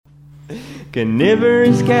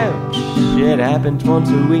Carnivorous couch, it happens once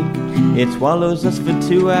a week. It swallows us for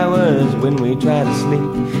 2 hours when we try to sleep.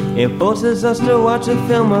 It forces us to watch a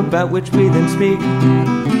film about which we then speak.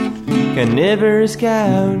 Carnivorous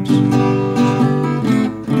couch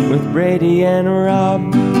with Brady and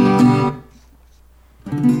Rob.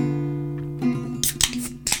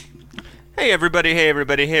 Hey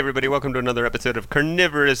everybody, welcome to another episode of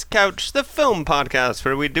Carnivorous Couch, the film podcast,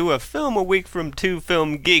 where we do a film a week from two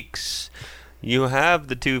film geeks. You have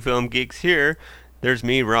the two film geeks here. There's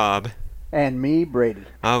me, Rob. And me, Brady.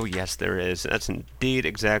 Oh, yes, there is. That's indeed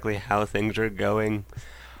exactly how things are going.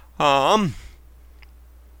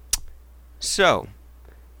 So,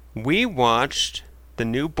 we watched the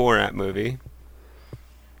new Borat movie.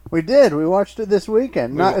 We did. We watched it this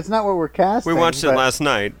weekend. It's not what we're casting. We watched it last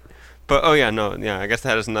night. But, I guess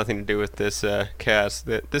that has nothing to do with this cast.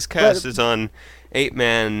 This cast is on 8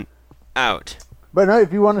 Man Out. But no,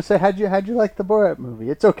 if you want to say, how'd you like the Borat movie?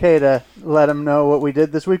 It's okay to let them know what we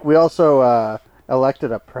did this week. We also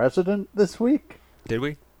elected a president this week. Did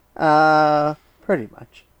we? Pretty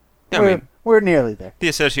much. We're nearly there. The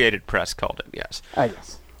Associated Press called it, yes.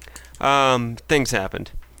 Yes. Things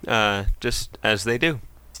happened. Just as they do.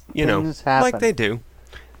 Things happen. Like they do.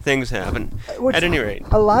 Things happen. At any rate.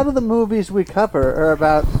 A lot of the movies we cover are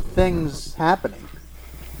about things happening.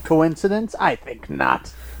 Coincidence? I think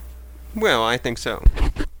not. Well, I think so.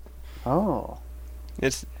 Oh.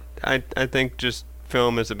 I think just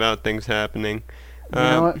film is about things happening. You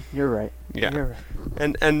know what? You're right. Yeah. You're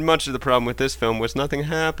right. And much of the problem with this film was nothing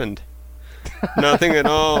happened. Nothing at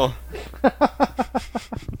all.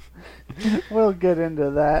 We'll get into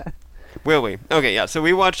that. Will we? Okay, yeah, so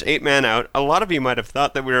we watched 8 Man Out. A lot of you might have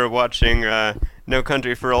thought that we were watching No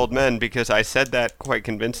Country for Old Men, because I said that quite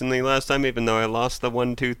convincingly last time, even though I lost the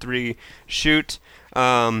 1, 2, 3 shoot.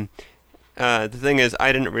 The thing is,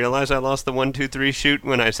 I didn't realize I lost the 1, 2, 3 shoot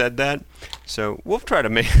when I said that. So we'll try to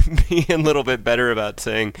be a little bit better about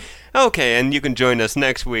saying, okay, and you can join us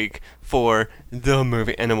next week for the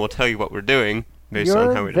movie, and then we'll tell you what we're doing based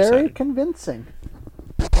on how we decided. You're very convincing.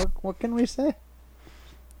 What can we say?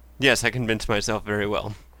 Yes, I convinced myself very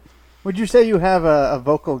well. Would you say you have a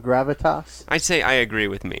vocal gravitas? I'd say I agree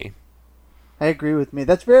with me. I agree with me.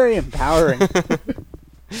 That's very empowering.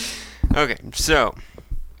 Okay, so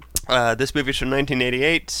this movie's from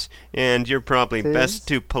 1988, and you're probably best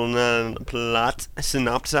to plot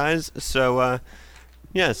synopsize. So,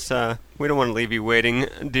 yes, we don't want to leave you waiting,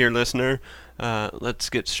 dear listener.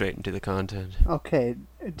 Let's get straight into the content. Okay,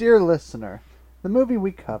 dear listener, the movie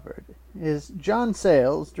we covered is John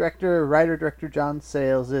Sayles, writer-director John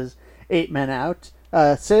Sayles' is 8 Men Out.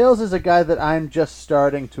 Sayles is a guy that I'm just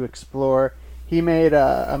starting to explore. He made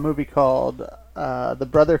a movie called The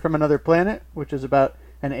Brother from Another Planet, which is about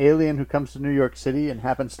an alien who comes to New York City and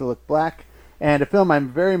happens to look black, and a film I'm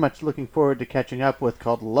very much looking forward to catching up with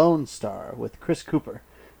called Lone Star with Chris Cooper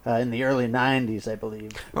in the early 90s, I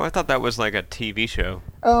believe. Oh, I thought that was like a TV show.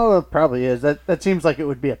 Oh, it probably is. That seems like it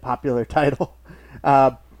would be a popular title.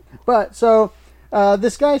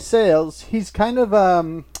 This guy Sayles, he's kind of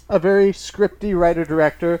a very scripty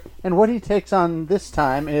writer-director, and what he takes on this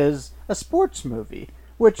time is a sports movie,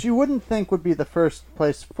 which you wouldn't think would be the first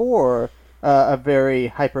place for a very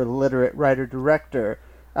hyper-literate writer-director.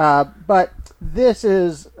 But this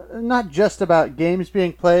is not just about games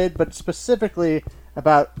being played, but specifically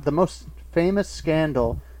about the most famous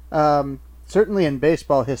scandal, certainly in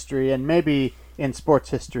baseball history, and maybe in sports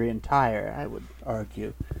history entire, I would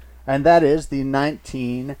argue. And that is the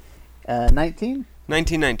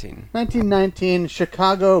 1919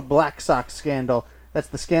 Chicago Black Sox scandal. That's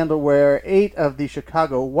the scandal where 8 of the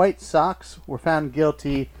Chicago White Sox were found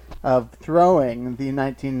guilty of throwing the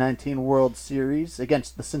 1919 World Series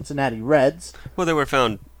against the Cincinnati Reds. Well, they were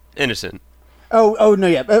found innocent. Oh no,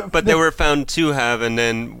 yeah. But they were found to have, and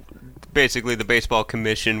then basically the baseball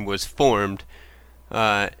commission was formed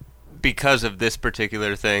because of this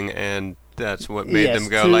particular thing, and that's what made them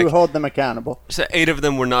go to hold them accountable. So 8 of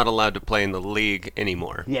them were not allowed to play in the league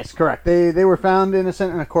anymore. Yes, correct. They were found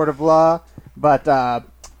innocent in a court of law, but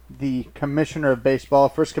the commissioner of baseball,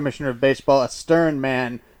 first commissioner of baseball, a stern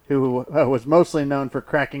man who was mostly known for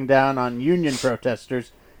cracking down on union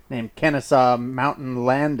protesters, named Kennesaw Mountain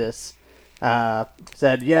Landis,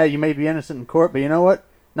 said, yeah, you may be innocent in court, but you know what?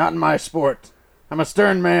 Not in my sport. I'm a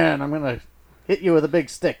stern man. I'm going to hit you with a big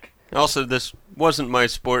stick. Also, this wasn't my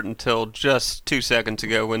sport until just 2 seconds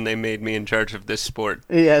ago when they made me in charge of this sport.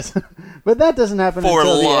 Yes, but that doesn't happen for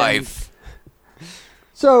until life. The end.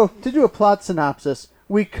 So, to do a plot synopsis,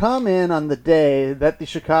 we come in on the day that the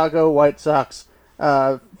Chicago White Sox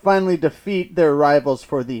finally defeat their rivals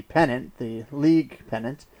for the pennant, the league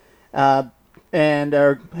pennant. and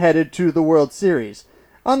are headed to the World Series.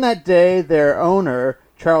 On that day, their owner,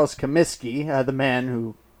 Charles Comiskey, the man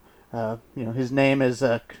who, his name is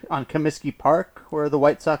on Comiskey Park, where the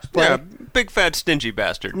White Sox play. Yeah, big fat stingy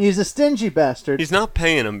bastard. He's a stingy bastard. He's not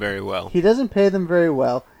paying them very well. He doesn't pay them very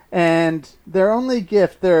well, and their only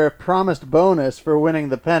gift, their promised bonus for winning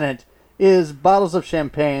the pennant, is bottles of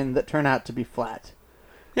champagne that turn out to be flat.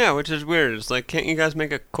 Yeah, which is weird. It's like, can't you guys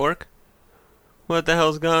make a cork? What the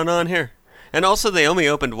hell's going on here? And also, they only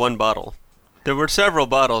opened one bottle. There were several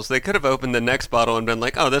bottles. They could have opened the next bottle and been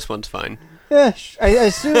like, oh, this one's fine. Yeah, I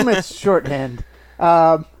assume it's shorthand.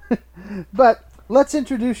 But let's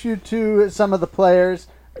introduce you to some of the players.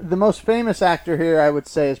 The most famous actor here, I would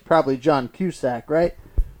say, is probably John Cusack, right?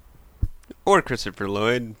 Or Christopher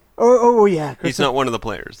Lloyd. Oh yeah. He's not one of the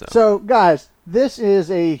players, though. So, guys, this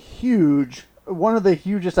is one of the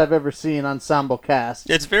hugest I've ever seen ensemble cast.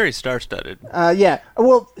 It's very star-studded. Yeah.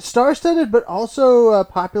 Well, star-studded, but also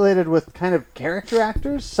populated with kind of character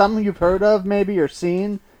actors. Some you've heard of, maybe, or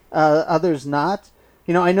seen. Others not.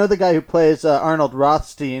 I know the guy who plays Arnold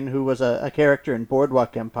Rothstein, who was a character in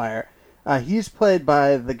Boardwalk Empire. He's played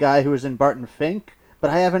by the guy who was in Barton Fink, but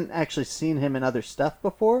I haven't actually seen him in other stuff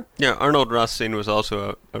before. Yeah, Arnold Rothstein was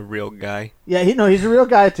also a real guy. Yeah, he's a real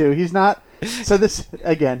guy, too. He's not... So this,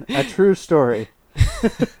 again, a true story.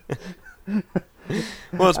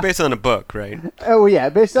 Well, it's based on a book, right? Oh, yeah,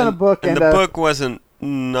 based on a book. And the book wasn't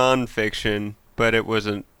non-fiction, but it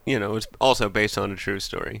wasn't, it was also based on a true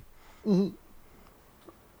story. Mm-hmm.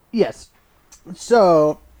 Yes.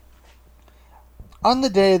 So, on the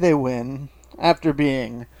day they win, after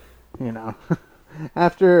being,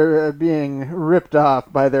 after being ripped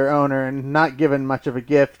off by their owner and not given much of a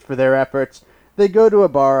gift for their efforts, they go to a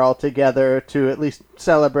bar all together to at least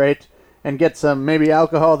celebrate and get some maybe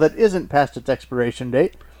alcohol that isn't past its expiration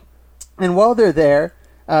date. And while they're there,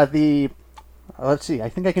 let's see, I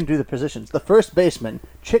think I can do the positions. The first baseman,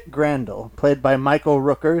 Chick Grandel, played by Michael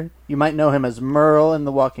Rooker. You might know him as Merle in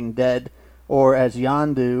The Walking Dead, or as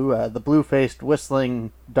Yondu, the blue-faced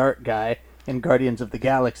whistling dart guy in Guardians of the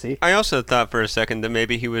Galaxy. I also thought for a second that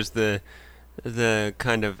maybe he was the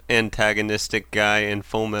kind of antagonistic guy in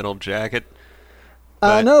Full Metal Jacket.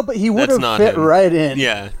 No, but he would have fit right in.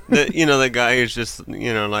 Yeah, the guy who's just, like,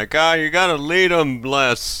 you gotta lead him,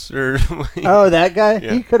 bless. Or oh, that guy?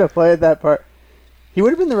 Yeah. He could have played that part. He would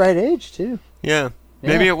have been the right age, too. Yeah,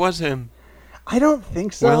 maybe it was him. I don't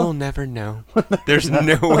think so. We'll never know. There's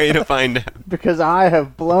no way to find out. Because I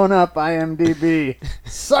have blown up IMDb.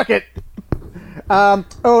 Suck it!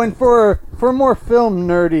 And for more film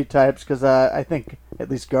nerdy types, because I think at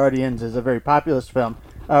least Guardians is a very populous film,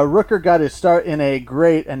 Rooker got his start in a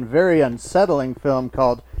great and very unsettling film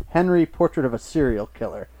called Henry, Portrait of a Serial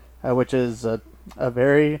Killer, which is a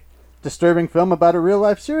very disturbing film about a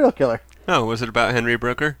real-life serial killer. Oh, was it about Henry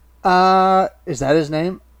Brooker? Is that his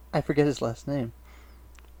name? I forget his last name.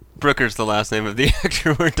 Brooker's the last name of the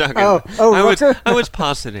actor we're talking about. Rooker? I was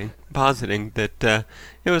positing that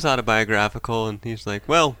it was autobiographical, and he's like,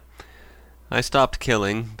 well, I stopped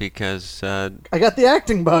killing because... I got the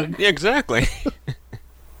acting bug. Yeah, exactly.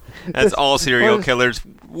 As all serial killers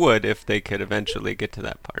would if they could eventually get to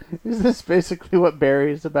that part. Is this basically what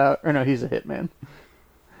Barry's about? Or no, he's a hitman.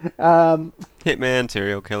 Hitman,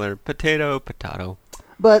 serial killer, potato.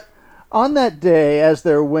 But on that day, as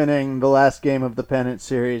they're winning the last game of the pennant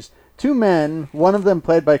series, two men, one of them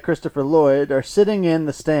played by Christopher Lloyd, are sitting in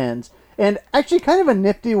the stands, and actually kind of a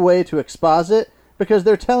nifty way to exposit, because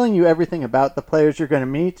they're telling you everything about the players you're going to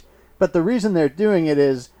meet, but the reason they're doing it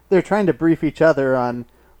is they're trying to brief each other on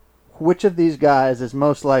which of these guys is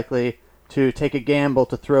most likely to take a gamble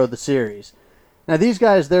to throw the series. Now, these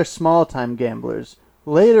guys, they're small-time gamblers.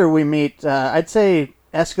 Later we meet, I'd say,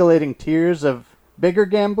 escalating tiers of bigger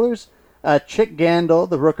gamblers. Chick Gandil,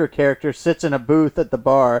 the Rooker character, sits in a booth at the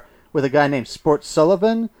bar with a guy named Sport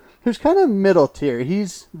Sullivan, who's kind of middle tier.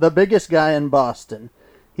 He's the biggest guy in Boston.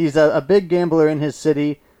 He's a big gambler in his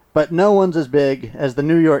city, but no one's as big as the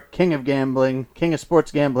New York king of gambling, king of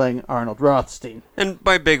sports gambling, Arnold Rothstein. And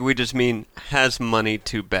by big, we just mean has money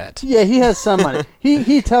to bet. Yeah, he has some money.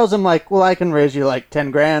 He tells him, like, well, I can raise you like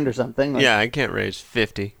 10 grand or something. Like, yeah, I can't raise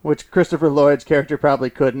 50. Which Christopher Lloyd's character probably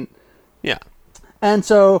couldn't. Yeah. And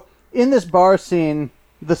so, in this bar scene,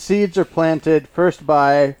 the seeds are planted first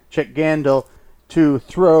by Chick Gandil to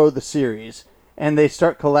throw the series. And they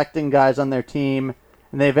start collecting guys on their team.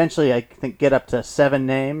 And they eventually, I think, get up to 7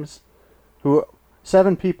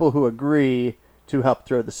 people who agree to help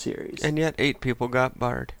throw the series. And yet 8 people got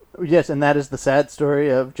barred. Yes, and that is the sad story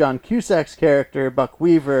of John Cusack's character, Buck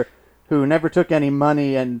Weaver, who never took any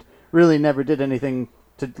money and really never did anything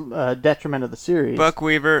to detriment of the series. Buck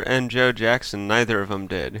Weaver and Joe Jackson, neither of them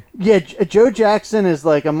did. Yeah, Joe Jackson is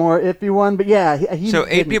like a more iffy one, but yeah, he So 8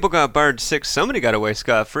 didn't. people got barred, 6. Somebody got away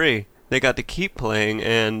scot-free. They got to keep playing,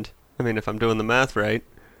 and, I mean, if I'm doing the math right,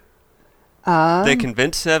 they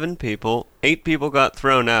convinced 7 people. 8 people got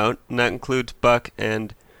thrown out, and that includes Buck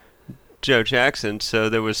and Joe Jackson, so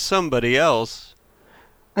there was somebody else.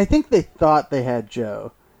 I think they thought they had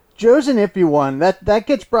Joe. Joe's an iffy one. That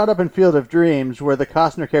gets brought up in Field of Dreams, where the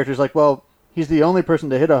Costner character's like, well, he's the only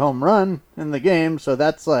person to hit a home run in the game, so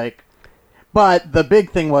that's like... But the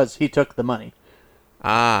big thing was he took the money.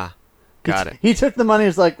 Ah, got it. He took the money,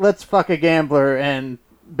 he's like, let's fuck a gambler, and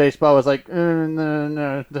baseball was like,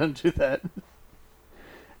 no, don't do that.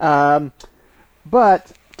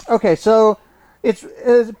 But, okay, so it's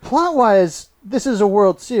plot-wise, this is a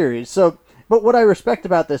World Series, so... But what I respect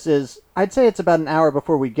about this is, I'd say it's about an hour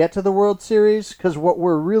before we get to the World Series, because what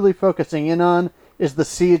we're really focusing in on is the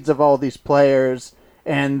seeds of all these players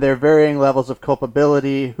and their varying levels of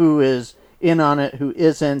culpability, who is in on it, who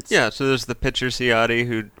isn't. Yeah, so there's the pitcher, Ciotti,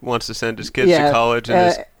 who wants to send his kids to college.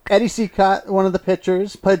 And Eddie Cicotte, one of the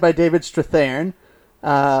pitchers, played by David Strathairn.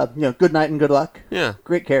 Good night and good luck. Yeah.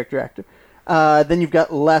 Great character actor. Then you've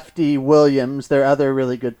got Lefty Williams, their other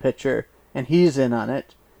really good pitcher, and he's in on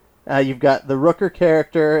it. You've got the Rooker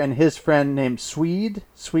character and his friend named Swede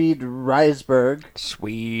Reisberg.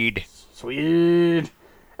 Swede.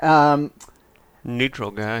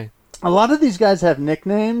 Neutral guy. A lot of these guys have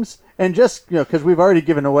nicknames, and just, because we've already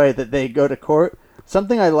given away that they go to court,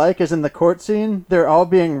 something I like is in the court scene, they're all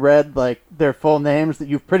being read like their full names that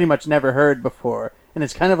you've pretty much never heard before, and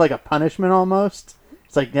it's kind of like a punishment almost.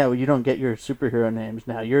 It's like, no, you don't get your superhero names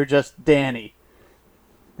now. You're just Danny.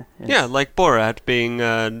 Yeah, like Borat being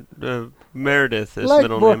Meredith is Like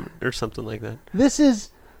middle name or something like that. This is...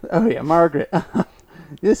 Oh, yeah, Margaret.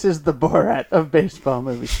 This is the Borat of baseball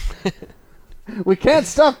movies. We can't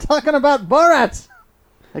stop talking about Borat!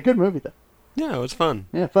 A good movie, though. Yeah, it was fun.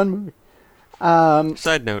 Yeah, fun movie.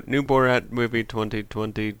 Side note, new Borat movie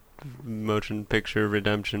 2020, motion picture,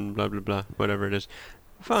 redemption, blah, blah, blah, whatever it is.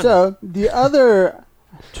 Fun. So, the other...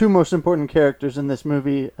 2 most important characters in this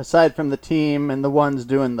movie, aside from the team and the ones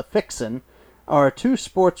doing the fixin', are 2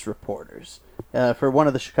 sports reporters for one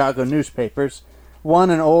of the Chicago newspapers. One,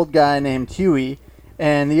 an old guy named Huey,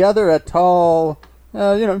 and the other, a tall,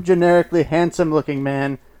 generically handsome-looking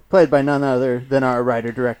man, played by none other than our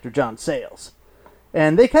writer-director, John Sayles.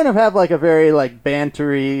 And they kind of have like a very like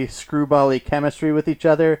bantery, screwball-y chemistry with each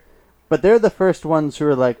other, but they're the first ones who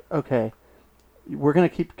are like, okay, we're going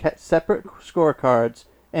to keep separate scorecards.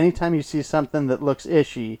 Anytime you see something that looks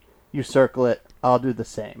ishy, you circle it. I'll do the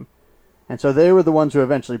same. And so they were the ones who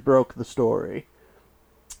eventually broke the story.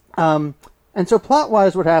 And so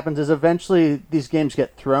plot-wise, what happens is eventually these games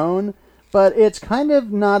get thrown, but it's kind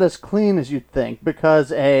of not as clean as you'd think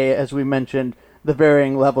because, as we mentioned, the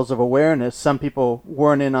varying levels of awareness. Some people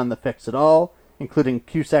weren't in on the fix at all, including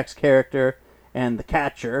Cusack's character and the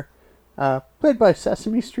catcher, played by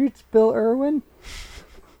Sesame Street's Bill Irwin.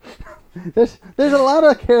 There's a lot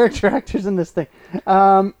of character actors in this thing.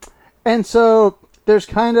 And so there's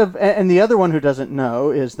kind of... And the other one who doesn't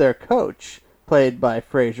know is their coach, played by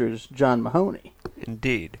Frasier's John Mahoney.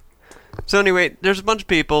 Indeed. So anyway, there's a bunch of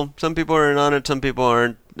people. Some people are in on it, some people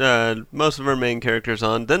aren't. Most of our main characters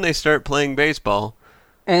on. Then they start playing baseball.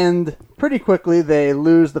 And pretty quickly they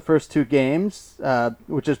lose the first 2 games,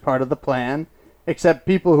 which is part of the plan. Except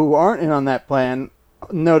people who aren't in on that plan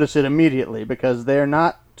notice it immediately because they're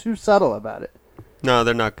not too subtle about it. No,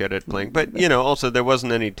 they're not good at playing. But, also there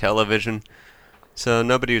wasn't any television. So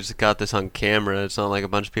nobody's got this on camera. It's not like a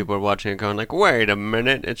bunch of people are watching it going like, wait a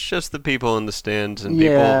minute. It's just the people in the stands and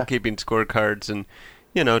people keeping scorecards and,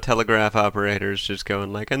 telegraph operators just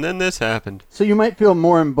going like, and then this happened. So you might feel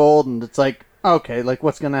more emboldened. It's like, okay, like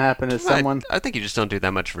what's going to happen is someone... I think you just don't do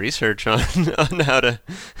that much research on how to...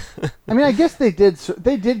 I mean, I guess they did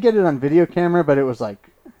get it on video camera, but it was like,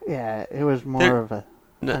 it was more of an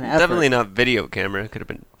effort. Definitely not video camera. It could have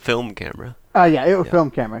been film camera. It was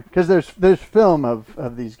film camera, because there's film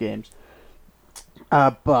of these games.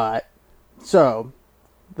 But, so,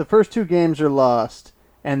 the first 2 games are lost,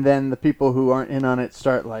 and then the people who aren't in on it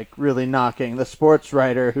start, like, really knocking. The sports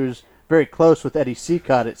writer, who's very close with Eddie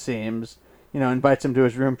Cicotte, it seems, invites him to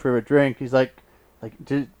his room for a drink. He's like,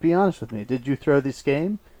 be honest with me, did you throw this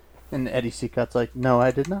game? And Eddie Cicotte's like, no,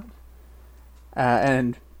 I did not.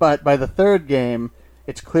 But by the 3rd game,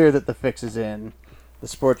 it's clear that the fix is in. The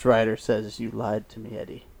sports writer says, you lied to me,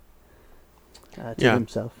 Eddie. To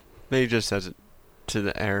himself. But he just says it to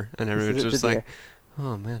the air, and everyone's just like,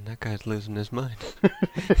 oh man, that guy's losing his mind.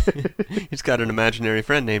 He's got an imaginary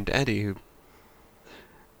friend named Eddie who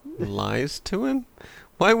lies to him?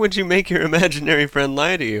 Why would you make your imaginary friend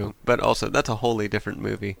lie to you? But also, that's a wholly different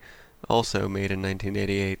movie. Also made in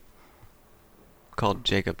 1988. Called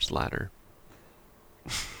Jacob's Ladder.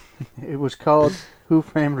 It was called Who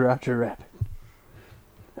Framed Roger Rabbit.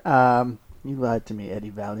 You lied to me, Eddie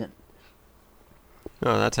Valiant.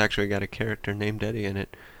 Oh, that's actually got a character named Eddie in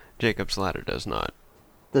it. Jacob's Ladder does not.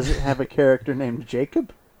 Does it have a character named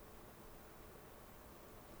Jacob?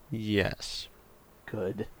 Yes.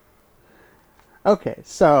 Good. Okay,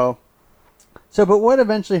 but what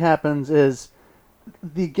eventually happens is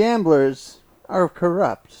the gamblers are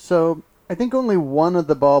corrupt. So I think only one of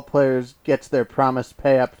the ball players gets their promised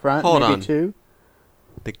pay up front. Hold maybe on. two.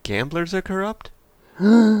 The gamblers are corrupt?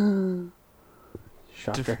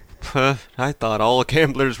 Shocker. I thought all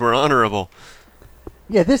gamblers were honorable.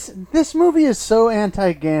 Yeah, this movie is so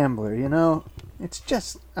anti-gambler, you know? It's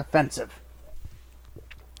just offensive.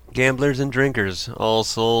 Gamblers and drinkers, all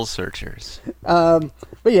soul searchers. But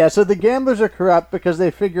yeah, so the gamblers are corrupt because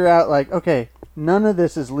they figure out, like, okay, none of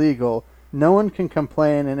this is legal. No one can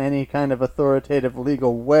complain in any kind of authoritative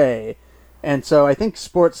legal way. And so I think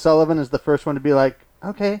Sports Sullivan is the first one to be like,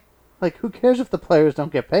 okay, like, who cares if the players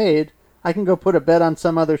don't get paid? I can go put a bet on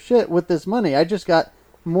some other shit with this money. I just got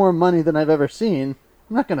more money than I've ever seen.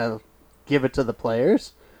 I'm not going to give it to the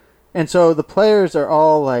players. And so the players are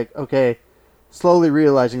all like, okay, slowly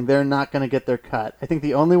realizing they're not going to get their cut. I think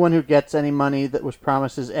the only one who gets any money that was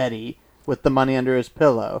promised is Eddie, with the money under his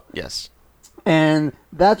pillow. Yes. And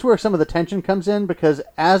that's where some of the tension comes in, because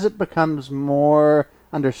as it becomes more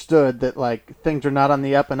understood that, like, things are not on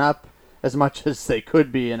the up and up as much as they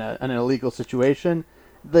could be in an illegal situation,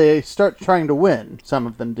 they start trying to win. Some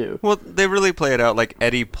of them do. Well, they really play it out like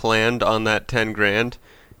Eddie planned on that 10 grand,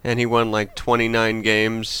 and he won like 29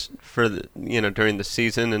 games for during the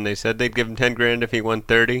season, and they said they'd give him 10 grand if he won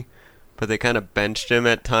 30, but they kind of benched him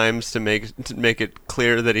at times to make it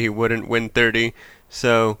clear that he wouldn't win 30.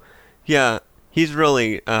 So, yeah, he's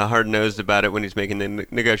really hard-nosed about it when he's making the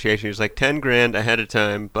negotiation. He's like, 10 grand ahead of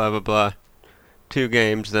time, blah, blah, blah. 2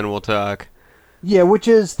 games, then we'll talk. Yeah, which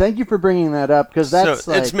is, thank you for bringing that up, because that's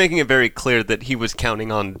so it's making it very clear that he was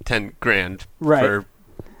counting on 10 grand for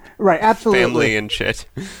absolutely. family and shit.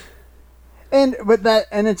 And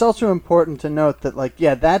it's also important to note that, like,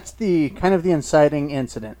 yeah, that's the kind of the inciting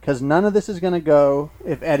incident, because none of this is going to go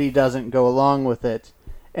if Eddie doesn't go along with it.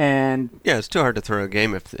 And yeah, it's too hard to throw a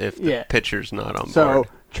game if the pitcher's not on board. So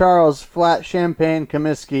Charles Flat Champagne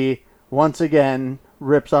Comiskey once again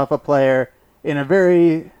rips off a player in a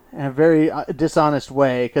very dishonest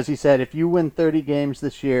way, because he said, if you win 30 games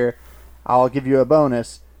this year, I'll give you a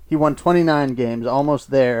bonus. He won 29 games,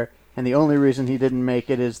 almost there, and the only reason he didn't make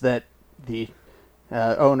it is that the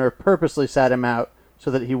owner purposely sat him out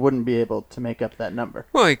so that he wouldn't be able to make up that number.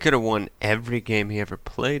 Well, he could have won every game he ever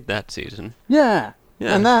played that season. Yeah.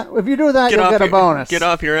 And that, if you do that, you'll get a bonus. Get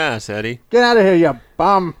off your ass, Eddie. Get out of here, you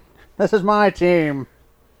bum. This is my team.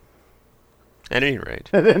 At any rate.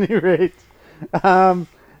 At any rate.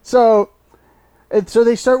 So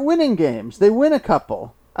they start winning games. They win a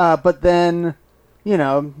couple. But then,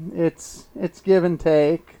 it's give and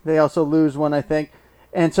take. They also lose one, I think.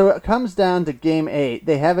 And so it comes down to Game 8.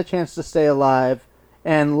 They have a chance to stay alive.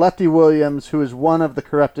 And Lefty Williams, who is one of the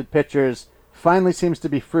corrupted pitchers, finally seems to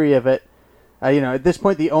be free of it. At this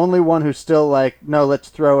point, the only one who's still like, no, let's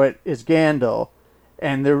throw it, is Gandil.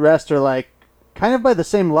 And the rest are like, kind of by the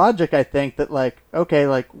same logic, I think, that like, okay,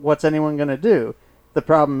 like, what's anyone going to do? The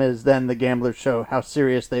problem is then the gamblers show how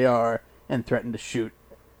serious they are and threaten to shoot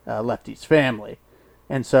Lefty's family.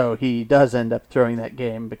 And so he does end up throwing that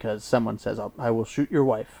game because someone says, I will shoot your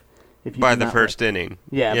wife. If you by the first inning.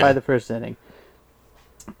 Yeah, by the first inning.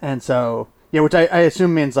 And so, yeah, which I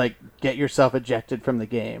assume means, like, get yourself ejected from the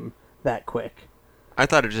game that quick. I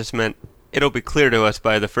thought it just meant it'll be clear to us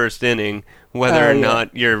by the first inning whether or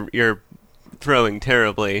not you're throwing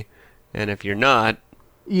terribly, and if you're not...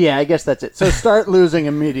 Yeah, I guess that's it. So start losing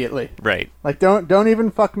immediately. Right. Like, don't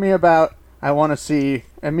even fuck me about, I want to see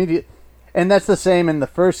immediate... And that's the same in the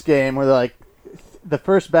first game where, like, the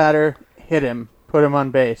first batter hit him, put him on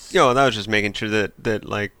base. Yo, that was just making sure that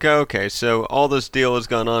like, okay, so all this deal has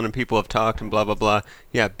gone on and people have talked and blah, blah, blah.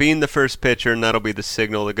 Yeah, being the first pitcher, and that'll be the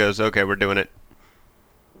signal that goes, okay, we're doing it.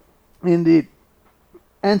 Indeed.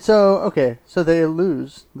 And so they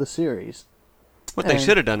lose the series. What they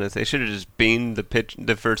should have done is they should have just beamed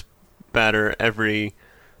the first batter every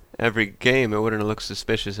game. It wouldn't have looked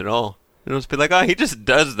suspicious at all. It'll just be like, he just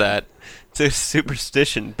does that. It's a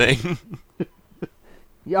superstition thing.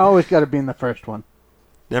 You always got to be in the first one.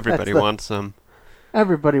 Everybody wants some.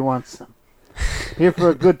 Everybody wants some. Here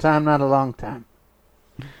for a good time, not a long time.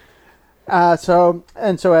 So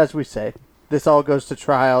as we say, this all goes to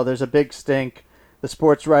trial. There's a big stink. The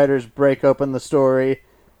sports writers break open the story,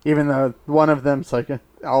 even though one of them's like,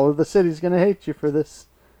 all of the city's going to hate you for this.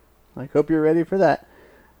 I hope you're ready for that.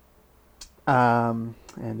 And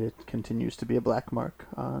it continues to be a black mark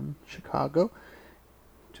on Chicago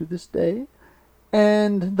to this day.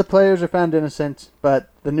 And the players are found innocent, but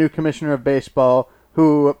the new commissioner of baseball,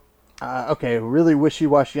 who, really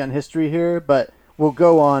wishy-washy on history here, but will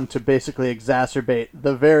go on to basically exacerbate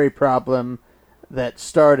the very problem that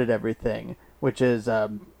started everything, which is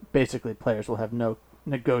basically players will have no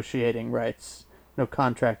negotiating rights, no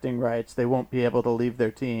contracting rights. They won't be able to leave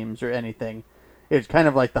their teams or anything. It's kind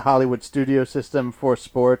of like the Hollywood studio system for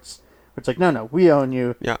sports. It's like, no, we own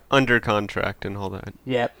you. Yeah, under contract and all that.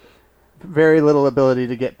 Yep. Very little ability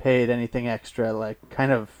to get paid anything extra, like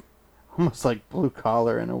kind of almost like blue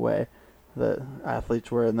collar in a way the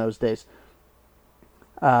athletes were in those days.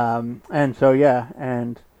 And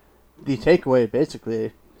the takeaway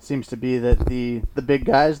basically seems to be that the big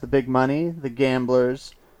guys, the big money, the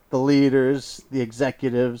gamblers, the leaders, the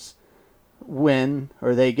executives win,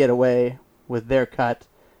 or they get away with their cut,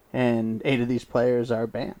 and 8 of these players are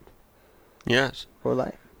banned. Yes. For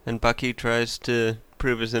life. And Bucky tries to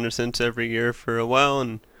prove his innocence every year for a while,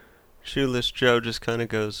 and Shoeless Joe just kind of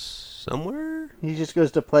goes somewhere? He just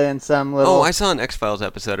goes to play in some little... Oh, I saw an X-Files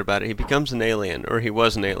episode about it. He becomes an alien, or he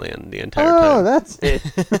was an alien the entire time. Oh, that's it.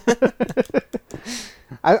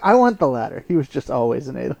 I want the latter. He was just always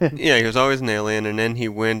an alien. Yeah, he was always an alien, and then he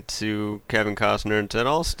went to Kevin Costner and said,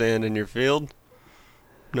 I'll stand in your field.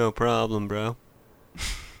 No problem, bro.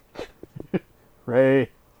 Ray.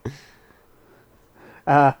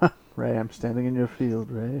 Ray, I'm standing in your field,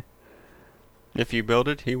 Ray. If you build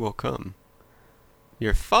it, he will come.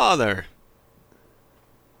 Your father.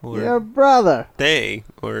 Or your brother. they.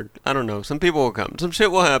 Or, I don't know. Some people will come. Some shit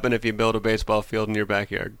will happen if you build a baseball field in your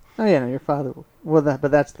backyard. Oh, yeah, no, your father will. Well, but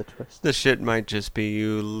that's the twist. The shit might just be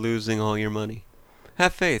you losing all your money.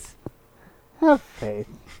 Have faith. Have faith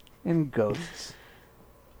in ghosts.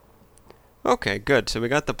 Okay, good. So we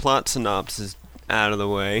got the plot synopsis out of the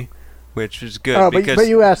way, which is good. Oh, because but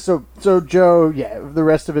you asked, so Joe, the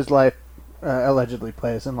rest of his life allegedly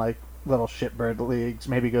plays in, like, little shitbird leagues,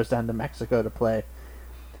 maybe goes down to Mexico to play.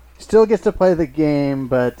 Still gets to play the game,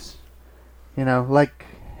 but, like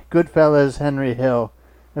Goodfellas, Henry Hill,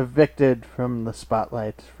 evicted from the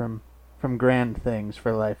spotlight, from grand things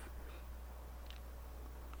for life.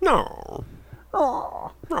 No.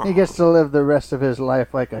 Oh, he gets to live the rest of his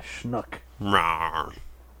life like a schnook. But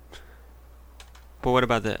what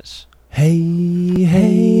about this? Hey,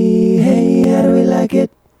 how do we like it?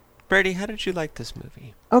 Brady, how did you like this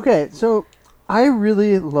movie? Okay, so I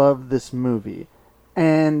really love this movie.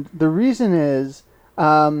 And the reason is,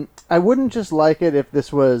 I wouldn't just like it if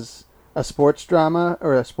this was a sports drama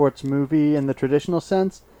or a sports movie in the traditional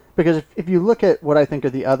sense. Because if you look at what I think are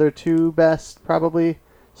the other 2 best, probably,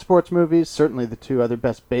 sports movies, certainly the 2 other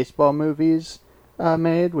best baseball movies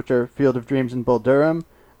made, which are Field of Dreams and Bull Durham,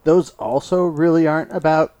 those also really aren't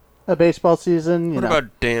about a baseball season. What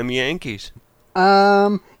about Damn Yankees?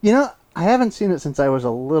 I haven't seen it since I was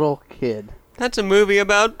a little kid. That's a movie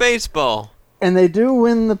about baseball. And they do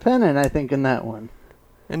win the pennant, I think, in that one.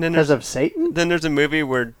 And then because of Satan? Then there's a movie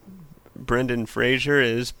where Brendan Fraser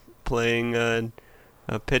is playing a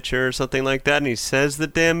pitcher or something like that, and he says the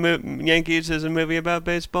Damn Yankees is a movie about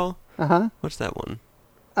baseball. Uh-huh. What's that one?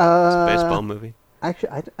 It's a baseball movie.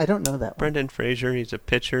 Actually, I don't know that one. Brendan Fraser, he's a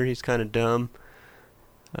pitcher. He's kind of dumb.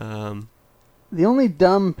 The only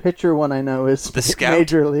dumb pitcher one I know is The Scout.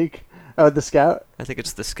 Major League. Oh, The Scout? I think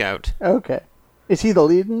it's The Scout. Okay. Is he the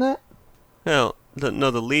lead in that? No, the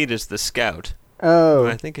lead is The Scout. Oh. Who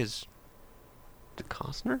I think is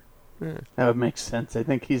Costner? Yeah. That would make sense. I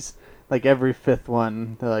think he's, like, every 5th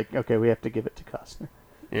one, they're like, okay, we have to give it to Costner.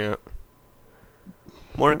 Yeah.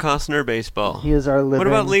 More Costner baseball. He is our living... What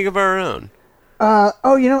about League of Our Own?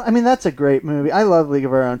 That's a great movie. I love League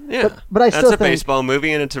of Our Own. Yeah. But I still think... That's a baseball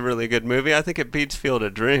movie, and it's a really good movie. I think it beats Field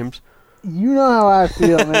of Dreams. You know how I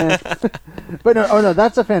feel, man. But no,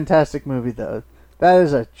 that's a fantastic movie, though. That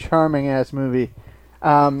is a charming-ass movie.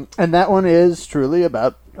 And that one is truly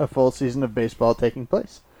about a full season of baseball taking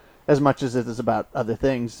place. As much as it is about other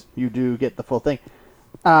things, you do get the full thing.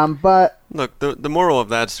 But... Look, the moral of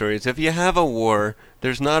that story is if you have a war,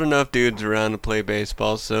 there's not enough dudes around to play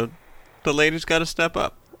baseball, so the ladies got to step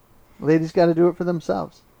up. Ladies got to do it for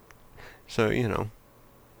themselves. So,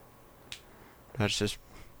 that's just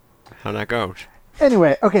how that goes.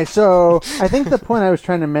 Anyway, okay, so I think the point I was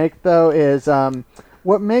trying to make, though, is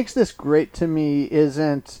what makes this great to me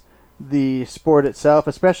isn't the sport itself,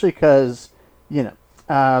 especially because,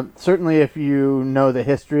 Certainly, if you know the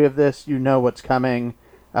history of this, you know what's coming.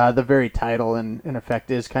 The very title, in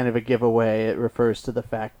effect, is kind of a giveaway. It refers to the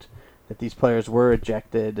fact that these players were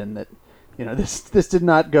ejected, and that this did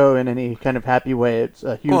not go in any kind of happy way. It's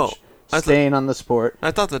a huge stain on the sport.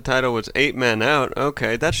 I thought the title was 8 Men Out.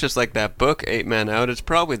 Okay, that's just like that book, 8 Men Out. It's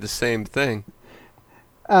probably the same thing.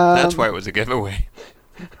 That's why it was a giveaway.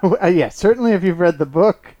 Yeah, certainly if you've read the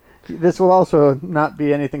book, this will also not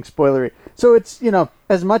be anything spoilery. So it's,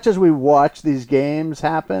 as much as we watch these games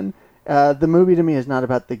happen, the movie to me is not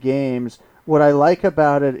about the games. What I like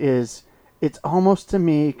about it is it's almost to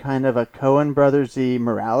me kind of a Coen Brothers-y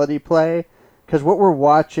morality play, because what we're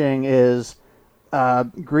watching is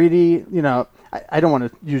greedy, I don't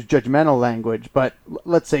want to use judgmental language, but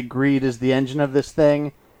let's say greed is the engine of this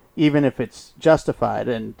thing, even if it's justified.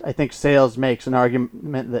 And I think Sales makes an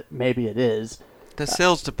argument that maybe it is. The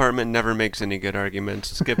sales department never makes any good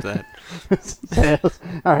arguments. Skip that. Sales.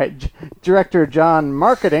 All right. Director John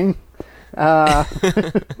Marketing,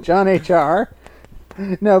 John HR.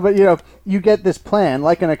 No, but you get this plan,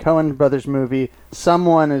 like in a Coen Brothers movie.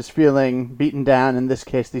 Someone is feeling beaten down. In this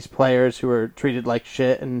case, these players who are treated like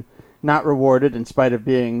shit and not rewarded in spite of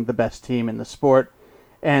being the best team in the sport.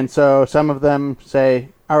 And so some of them say,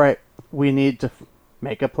 all right, we need to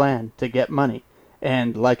make a plan to get money.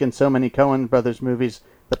 And like in so many Coen Brothers movies,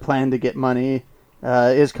 the plan to get money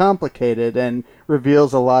is complicated and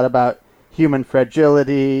reveals a lot about human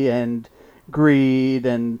fragility and greed.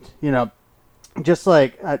 And, just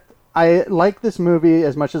like I like this movie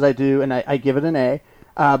as much as I do, and I give it an A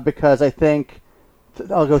because I think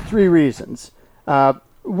I'll go 3 reasons.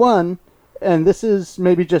 One, and this is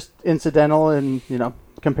maybe just incidental in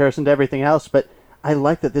comparison to everything else, but I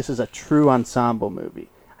like that this is a true ensemble movie.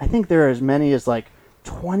 I think there are as many as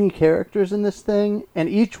 20 characters in this thing, and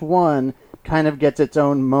each one kind of gets its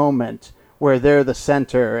own moment where they're the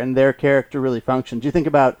center and their character really functions. You think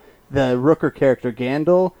about the Rooker character,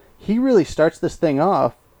 Gandil. He really starts this thing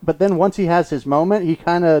off, but then once he has his moment, he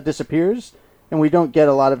kind of disappears, and we don't get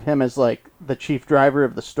a lot of him as the chief driver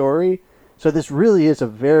of the story. So this really is a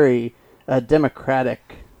very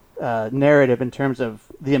democratic narrative in terms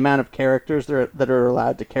of the amount of characters that are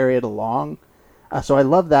allowed to carry it along. So I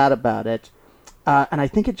love that about it. And I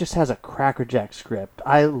think it just has a crackerjack script.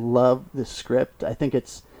 I love this script. I think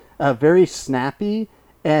it's very snappy,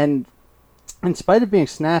 and in spite of being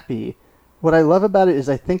snappy, what I love about it is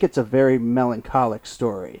I think it's a very melancholic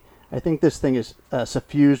story. I think this thing is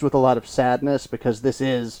suffused with a lot of sadness, because this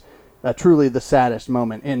is truly the saddest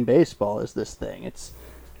moment in baseball is this thing. It's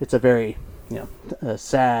a very a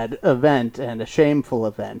sad event and a shameful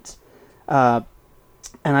event. And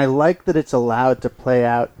I like that it's allowed to play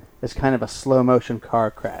out as kind of a slow motion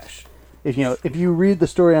car crash. If you read the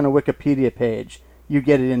story on a Wikipedia page, you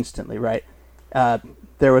get it instantly, right?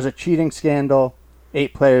 There was a cheating scandal.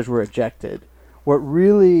 8 players were ejected. What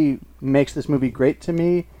really makes this movie great to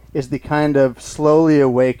me is the kind of slowly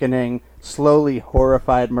awakening, slowly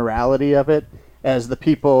horrified morality of it, as the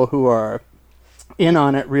people who are in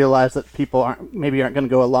on it realize that people aren't going to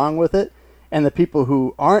go along with it, and the people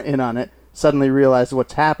who aren't in on it suddenly realize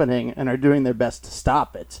what's happening and are doing their best to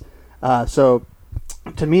stop it. So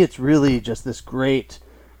to me, it's really just this great,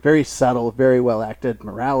 very subtle, very well acted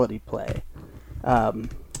morality play.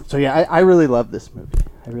 So yeah, I really love this movie.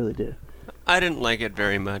 I really do. I didn't like it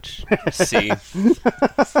very much. See.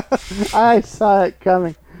 I saw it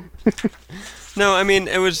coming. No, I mean,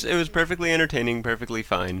 it was perfectly entertaining, perfectly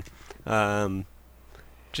fine. It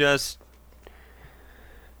was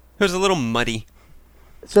a little muddy.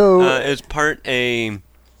 So it was part a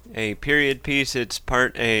period piece. It's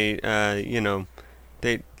part they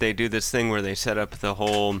do this thing where they set up the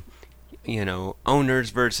whole,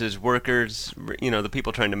 owners versus workers, the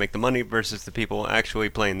people trying to make the money versus the people actually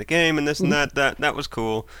playing the game, and this and that. That was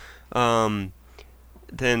cool. Then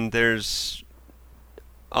there's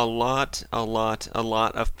a lot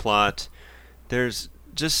of plot. There's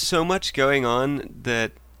just so much going on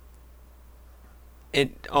that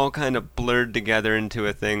it all kind of blurred together into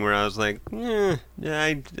a thing where I was like,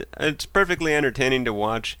 it's perfectly entertaining to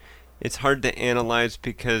watch. It's hard to analyze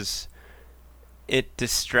because it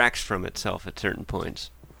distracts from itself at certain points.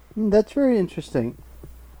 That's very interesting.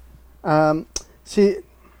 See,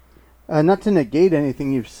 not to negate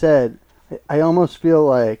anything you've said, I almost feel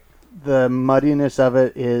like the muddiness of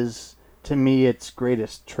it is, to me, its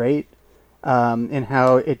greatest trait, in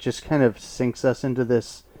how it just kind of sinks us into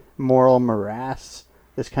this moral morass,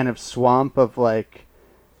 this kind of swamp of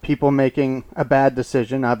people making a bad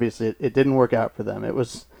decision. Obviously, it didn't work out for them. It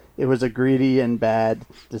was a greedy and bad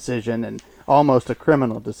decision, and almost a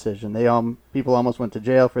criminal decision. People almost went to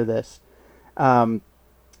jail for this.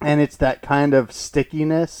 And it's that kind of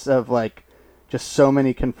stickiness of, like, just so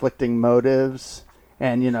many conflicting motives.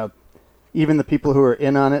 And, you know, even the people who are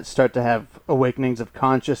in on it start to have awakenings of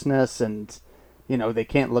consciousness, and, you know, they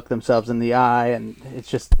can't look themselves in the eye. And it's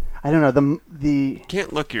just, I don't know, the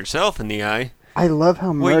Can't look yourself in the eye. I love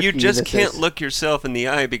how murky Well, you just this can't is. look yourself in the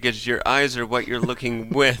eye because your eyes are what you're looking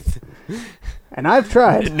with. And I've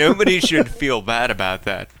tried. Nobody should feel bad about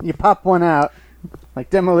that. You pop one out, like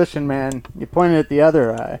Demolition Man. You point it at the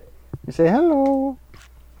other eye. You say, hello.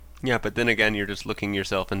 Yeah, but then again, you're just looking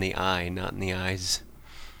yourself in the eye, not in the eyes.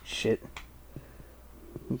 Shit.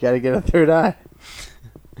 You gotta get a third eye.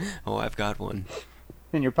 Oh, I've got one.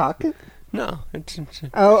 In your pocket? No, it's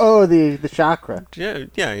The chakra.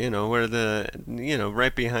 yeah, you know, where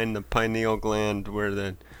right behind the pineal gland, where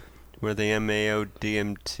the MAO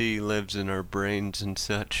DMT lives in our brains and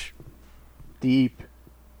such. Deep.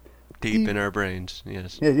 Deep in our brains,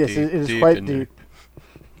 yes. Yes, Deep, it is deep quite in there. deep.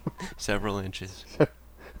 Several inches.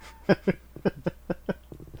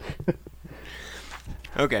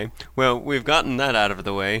 Okay, well, we've gotten that out of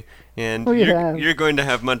the way, and Oh, you have. you're going to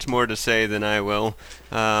have much more to say than I will.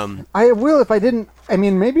 I will if I didn't. I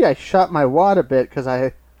mean, maybe I shot my wad a bit because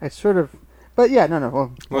I sort of. But yeah,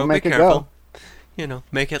 no. We'll make be it careful. go. You know,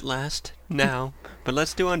 make it last now. But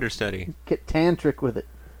let's do understudy. Get tantric with it.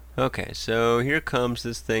 Okay, so here comes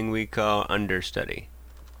this thing we call understudy.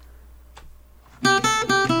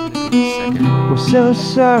 We're so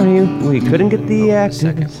sorry we couldn't get the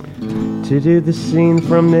actors to do the scene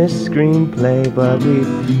from this screenplay, but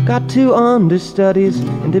we've got two understudies,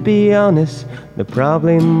 and to be honest, they're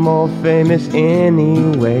probably more famous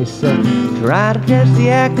anyway. So try to guess the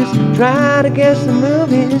actors, try to guess the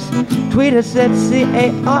movies. Tweet us at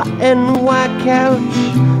CARNY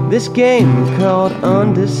Couch. This game called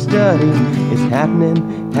Understudy is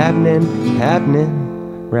happening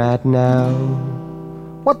right now.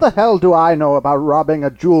 What the hell do I know about robbing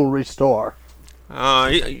a jewelry store?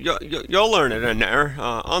 You'll learn it in there,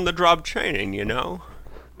 on the job training, you know.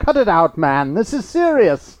 Cut it out, man. This is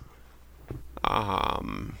serious.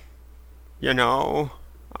 You know,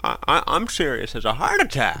 I'm serious as a heart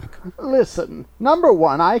attack. Listen, number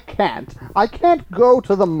one, I can't. I can't go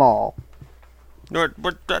to the mall.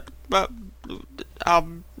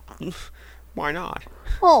 Why not?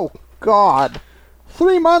 Oh, God.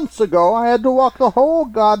 3 months ago, I had to walk the whole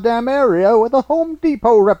goddamn area with a Home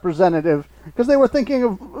Depot representative because they were thinking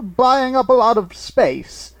of buying up a lot of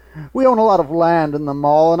space. We own a lot of land in the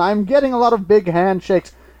mall, and I'm getting a lot of big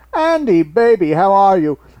handshakes. Andy, baby, how are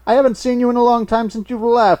you? I haven't seen you in a long time since you've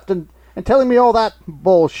left, and telling me all that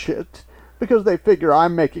bullshit because they figure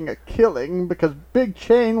I'm making a killing because Big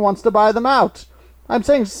Chain wants to buy them out. I'm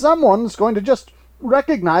saying someone's going to just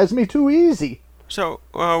recognize me too easy. So,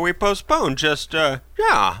 we postponed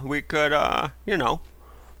we could,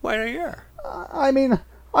 wait a year. I mean,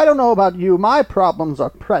 I don't know about you. My problems are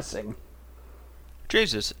pressing.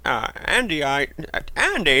 Jesus, Andy, I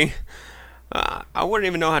wouldn't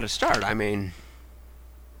even know how to start. I mean,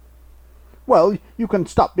 Well, you can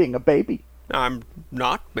stop being a baby. I'm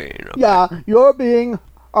not being a... Yeah, you're being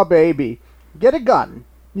a baby. Get a gun.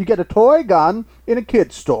 You get a toy gun in a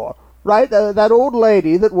kid's store. Right? That old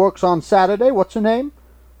lady that works on Saturday, what's her name?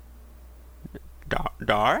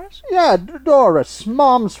 Doris? Yeah, Doris,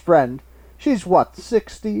 Mom's friend. She's what,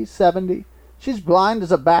 60, 70? She's blind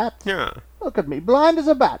as a bat? Yeah. Look at me, blind as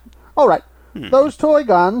a bat. All right, those toy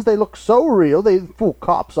guns, they look so real, they fool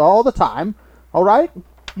cops all the time. All right?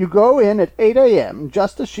 You go in at 8 a.m.,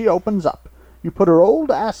 just as she opens up. You put her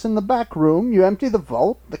old ass in the back room, you empty the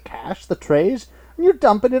vault, the cash, the trays, and you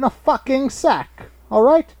dump it in a fucking sack. All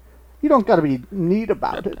right? You don't gotta be neat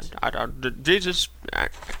about it. Jesus,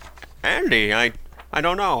 Andy, I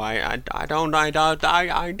don't know. I don't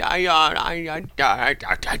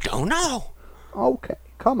know. Okay,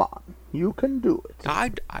 come on. You can do it. You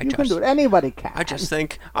just can do it. Anybody can. I just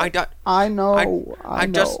think I know. I know. I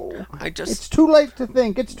just It's too late to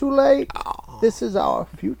think. It's too late. Oh. This is our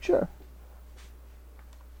future.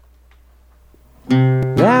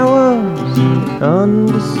 That was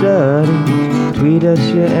Understudy. Tweet us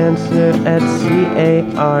your answer at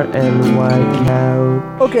CARNY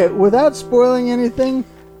Couch. Okay, without spoiling anything,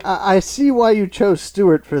 I see why you chose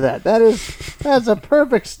Stewart for that. That's a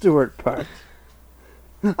perfect Stewart part.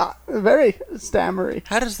 Very stammery.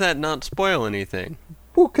 How does that not spoil anything?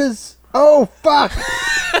 Well, 'cause... Oh, fuck!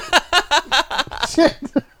 Shit.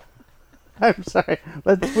 I'm sorry.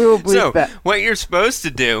 We will bleep that. What you're supposed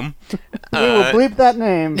to do... We will bleep that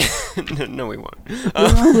name. No, we won't.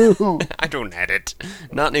 I don't edit.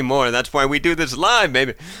 Not anymore. That's why we do this live,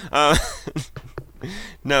 baby.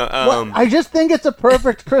 No, What? I just think it's a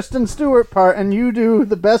perfect Kristen Stewart part, and you do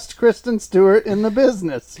the best Kristen Stewart in the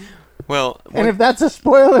business. well, And if that's a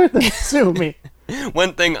spoiler, then sue me.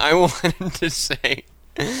 one thing I wanted to say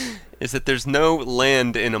is that there's no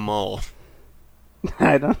land in a mall.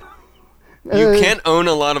 I don't know. You can't own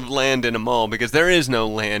a lot of land in a mall because there is no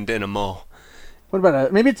land in a mall. What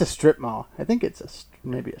about maybe it's a strip mall? I think it's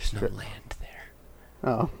maybe a There's strip. no land there.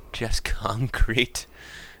 Oh. Just concrete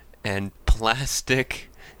and plastic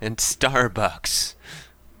and Starbucks.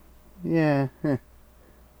 Yeah. I'm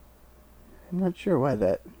not sure why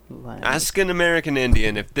that line. Ask an American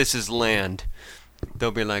Indian if this is land.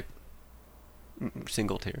 They'll be like,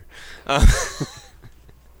 single tier.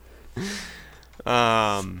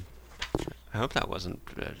 I hope that wasn't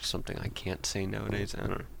something I can't say nowadays. I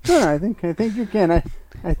don't know. No, I think you can.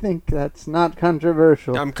 I think that's not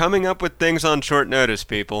controversial. I'm coming up with things on short notice,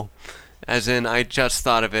 people. As in, I just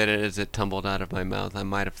thought of it as it tumbled out of my mouth. I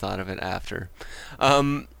might have thought of it after.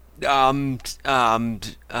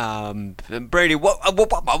 Brady,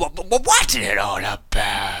 what's it all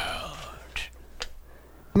about?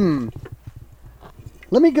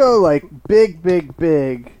 Let me go like big,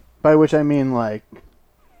 by which I mean like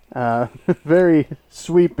very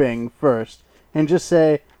sweeping first, and just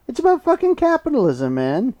say it's about fucking capitalism,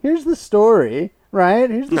 man. Here's the story, right?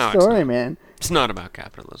 Here's the story, man. It's not about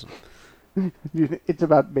capitalism. It's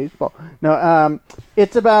about baseball. No,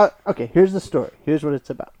 it's about... Okay, here's the story. Here's what it's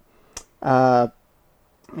about.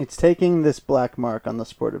 It's taking this black mark on the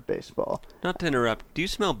sport of baseball. Not to interrupt, do you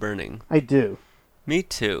smell burning? I do. Me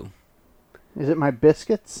too. Is it my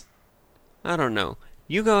biscuits? I don't know.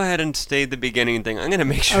 You go ahead and stay the beginning thing. I'm going to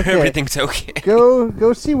make sure Okay. everything's okay.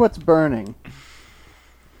 Go see what's burning.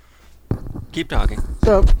 Keep talking.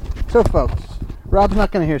 So folks, Rob's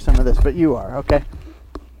not going to hear some of this, but you are, okay?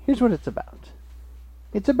 Here's what it's about.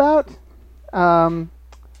 It's about the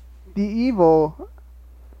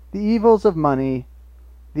evils of money,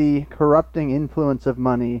 the corrupting influence of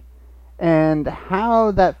money, and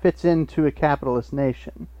how that fits into a capitalist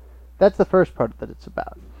nation. That's the first part that it's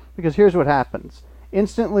about. Because here's what happens.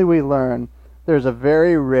 Instantly we learn there's a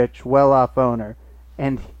very rich, well-off owner,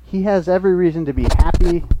 and he has every reason to be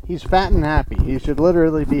happy. He's fat and happy. He should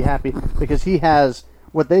literally be happy because he has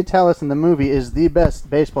what they tell us in the movie is the best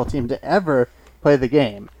baseball team to ever play the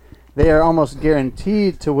game. They are almost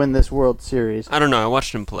guaranteed to win this World Series. I don't know. I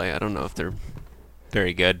watched them play. I don't know if they're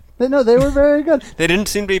very good. No, they were very good. They didn't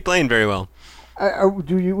seem to be playing very well.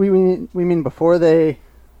 We mean before they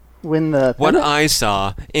win the What pennant? I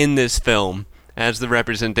saw in this film as the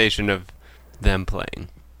representation of them playing.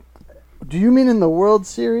 Do you mean in the World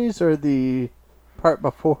Series or the part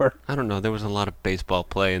before? I don't know. There was a lot of baseball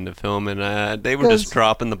play in the film, and they were just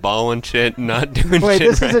dropping the ball and shit and not doing Wait,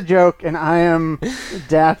 shit this is a joke, and I am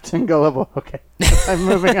daft and gullible. Okay, I'm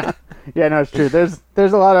moving on. Yeah, no, it's true. There's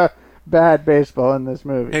a lot of bad baseball in this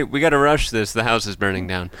movie. Hey, we got to rush this. The house is burning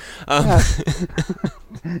down. Oh,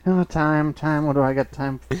 time. What do I got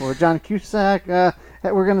time for? John Cusack.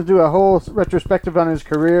 We're gonna do a whole retrospective on his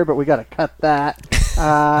career, but we got to cut that.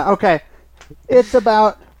 Okay, it's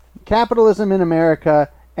about capitalism in America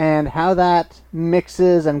and how that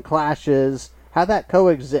mixes and clashes, how that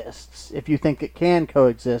coexists, if you think it can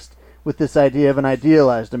coexist with this idea of an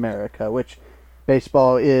idealized America, which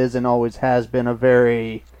baseball is and always has been a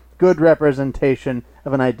very good representation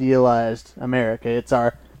of an idealized America. It's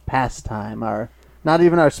our pastime, not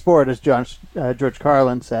even our sport, as George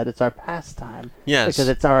Carlin said. It's our pastime. Yes. Because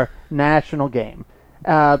it's our national game.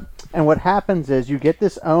 And what happens is you get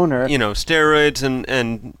this owner... You know, steroids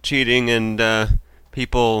and cheating and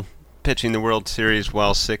people pitching the World Series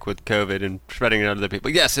while sick with COVID and spreading it out to other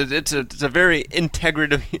people. Yes, it's a very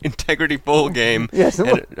integrity-full game. Yes,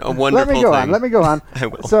 and a wonderful thing. Let me go on. I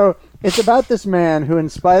will. So it's about this man who, in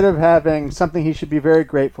spite of having something he should be very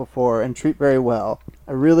grateful for and treat very well,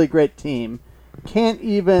 a really great team, can't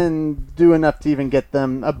even do enough to even get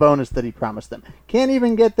them a bonus that he promised them. Can't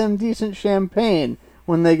even get them decent champagne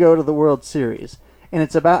when they go to the World Series. And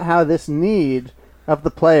it's about how this need of the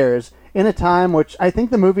players, in a time which I think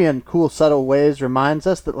the movie in cool, subtle ways reminds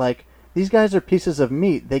us that, like, these guys are pieces of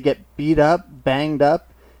meat. They get beat up, banged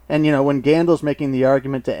up. And, you know, when Gandel's making the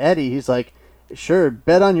argument to Eddie, he's like, sure,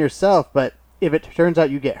 bet on yourself, but if it turns out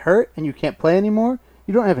you get hurt and you can't play anymore,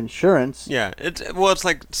 you don't have insurance. Yeah, it's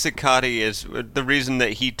like Ciccati is the reason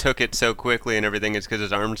that he took it so quickly and everything is because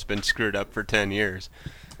his arm's been screwed up for 10 years.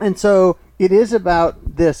 And so it is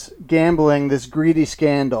about this gambling, this greedy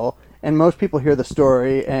scandal, and most people hear the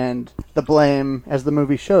story and the blame, as the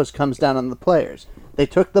movie shows, comes down on the players. They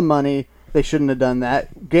took the money, they shouldn't have done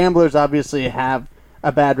that. Gamblers obviously have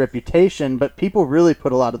a bad reputation, but people really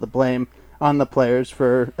put a lot of the blame on the players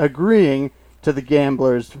for agreeing to the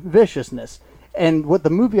gamblers' viciousness. And what the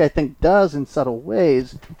movie, I think, does in subtle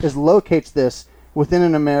ways is locates this within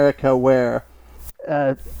an America where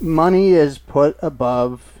money is put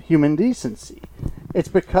above human decency. It's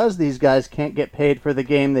because these guys can't get paid for the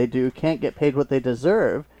game they do, can't get paid what they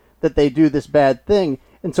deserve, that they do this bad thing.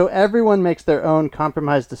 And so everyone makes their own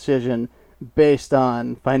compromised decision based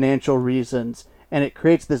on financial reasons, and it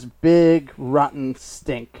creates this big, rotten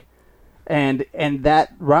stink. And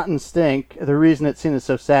that rotten stink, the reason it's seen as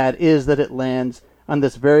so sad, is that it lands on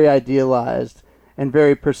this very idealized and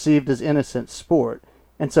very perceived as innocent sport.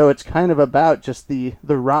 And so it's kind of about just the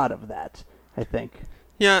rot of that, I think.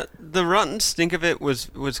 Yeah, the rotten stink of it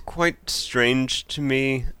was quite strange to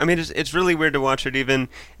me. I mean, it's really weird to watch it even,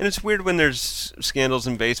 and it's weird when there's scandals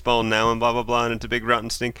in baseball now and blah, blah, blah, and it's a big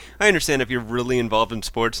rotten stink. I understand if you're really involved in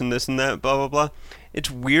sports and this and that, blah, blah, blah.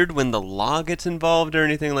 It's weird when the law gets involved or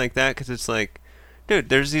anything like that, because it's like, dude,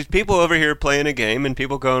 there's these people over here playing a game, and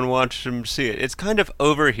people go and watch them see it. It's kind of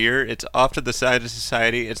over here. It's off to the side of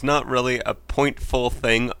society. It's not really a pointful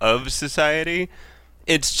thing of society.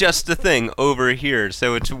 It's just a thing over here,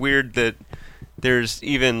 so it's weird that there's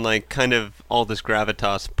even, like, kind of all this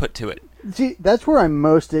gravitas put to it. See, that's where I'm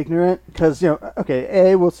most ignorant, because,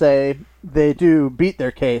 okay, A will say they do beat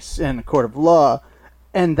their case in a court of law,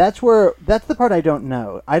 and that's the part I don't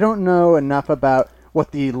know. I don't know enough about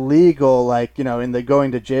what the legal, like, in the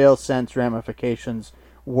going to jail sense ramifications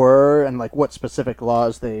were, and, like, what specific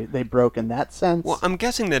laws they broke in that sense. Well, I'm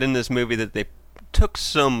guessing that in this movie that they took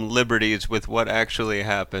some liberties with what actually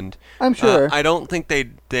happened. I'm sure. I don't think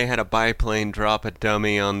they had a biplane drop a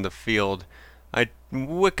dummy on the field. I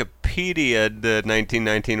Wikipedia'd the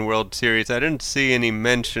 1919 World Series. I didn't see any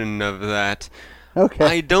mention of that. Okay.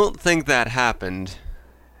 I don't think that happened.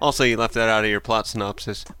 Also, you left that out of your plot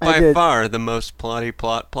synopsis. I By did. far the most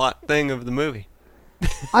plot thing of the movie.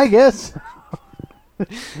 I guess.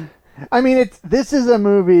 I mean, this is a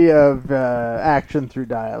movie of action through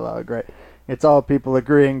dialogue, right? It's all people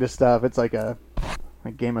agreeing to stuff. It's like a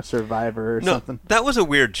game of Survivor or something. That was a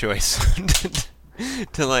weird choice.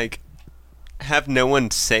 to, like, have no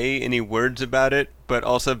one say any words about it, but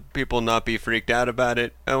also people not be freaked out about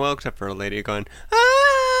it. Oh, well, except for a lady going,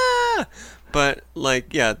 ah! But,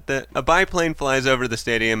 like, yeah, a biplane flies over the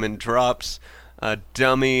stadium and drops a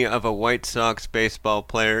dummy of a White Sox baseball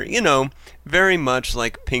player. Very much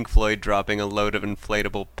like Pink Floyd dropping a load of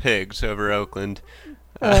inflatable pigs over Oakland.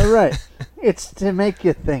 Right. It's to make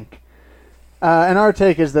you think. And our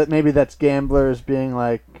take is that maybe that's gamblers being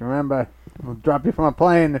like, remember, we'll drop you from a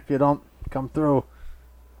plane if you don't come through.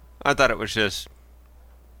 I thought it was just,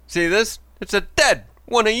 see this? It's a dead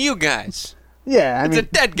one of you guys. Yeah, It's a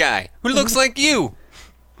dead guy who looks like you.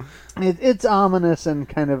 It's ominous and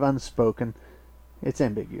kind of unspoken. It's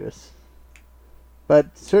ambiguous.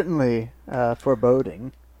 But certainly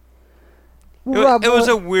foreboding. It was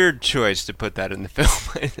a weird choice to put that in the film,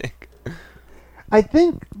 I think. I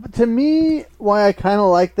think, to me, why I kind of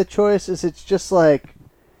like the choice is it's just like,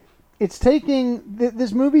 it's taking,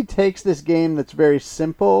 this movie takes this game that's very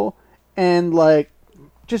simple and, like,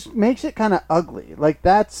 just makes it kind of ugly. Like,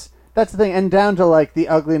 that's the thing, and down to, like, the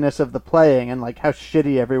ugliness of the playing and, like, how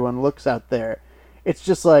shitty everyone looks out there. It's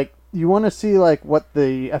just like, you want to see, like, what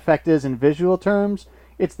the effect is in visual terms.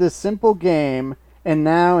 It's this simple game, and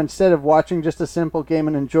now, instead of watching just a simple game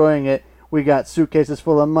and enjoying it, we got suitcases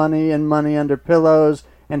full of money and money under pillows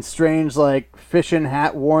and strange, like, fish in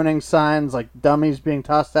hat warning signs, like dummies being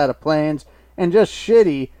tossed out of planes, and just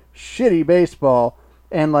shitty baseball.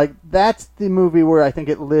 And, like, that's the movie where I think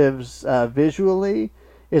it lives visually.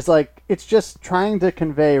 Is like, it's just trying to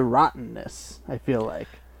convey rottenness, I feel like.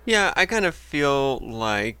 Yeah, I kind of feel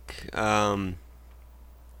like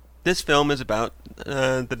this film is about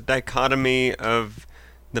the dichotomy of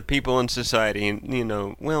the people in society, and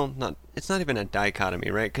it's not even a dichotomy,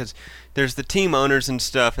 right? Because there's the team owners and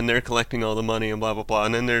stuff, and they're collecting all the money and blah blah blah,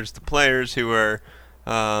 and then there's the players who are,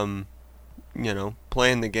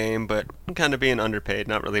 playing the game but kind of being underpaid,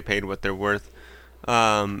 not really paid what they're worth,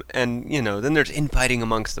 and then there's infighting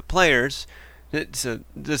amongst the players. So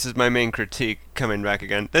this is my main critique coming back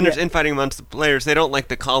again. Then there's infighting amongst the players. They don't like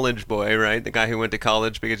the college boy, right? The guy who went to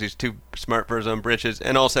college because he's too smart for his own britches.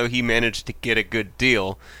 And also he managed to get a good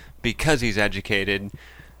deal because he's educated.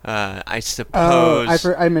 I suppose...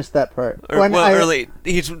 I missed that part.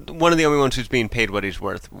 He's one of the only ones who's being paid what he's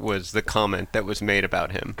worth, was the comment that was made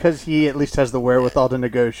about him. Because he at least has the wherewithal to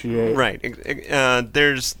negotiate. Right.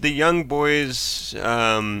 There's the young boys...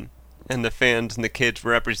 and the fans and the kids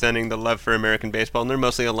representing the love for American baseball, and they're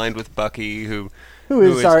mostly aligned with Bucky, who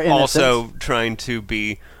is our also trying to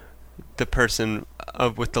be the person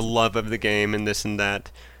with the love of the game and this and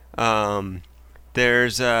that.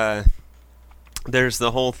 There's the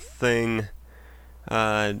whole thing.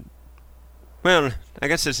 Well, I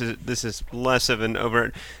guess this is less of an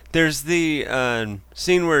overt. There's the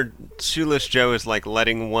scene where Shoeless Joe is like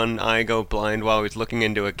letting one eye go blind while he's looking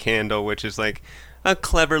into a candle, which is like a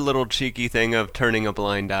clever little cheeky thing of turning a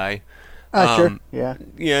blind eye. Sure. Yeah.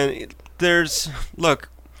 Yeah. Look.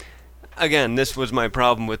 Again, this was my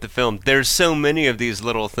problem with the film. There's so many of these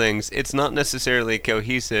little things. It's not necessarily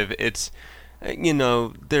cohesive. It's,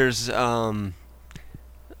 there's no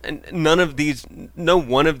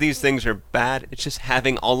one of these things are bad. It's just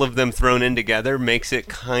having all of them thrown in together makes it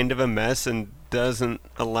kind of a mess and doesn't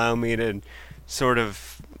allow me to sort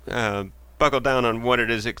of buckle down on what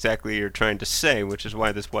it is exactly you're trying to say, which is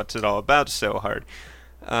why this What's It All About is so hard.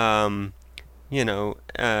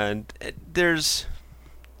 There's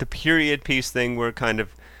the period piece thing where kind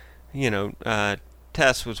of,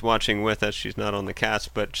 Tess was watching with us. She's not on the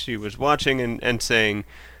cast, but she was watching and saying,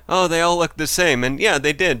 oh, they all look the same. And yeah,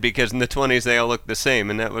 they did, because in the 20s they all looked the same,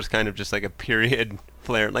 and that was kind of just like a period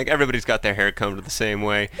flair. Like, everybody's got their hair combed the same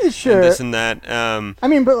way. Sure. And this and that.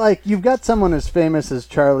 But like, you've got someone as famous as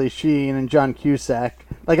Charlie Sheen and John Cusack.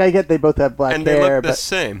 Like, I get they both have black hair. And they look the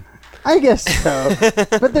same. I guess so.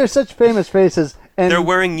 But they're such famous faces. And, they're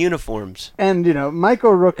wearing uniforms. And,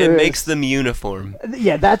 Michael Rooker... It makes them uniform.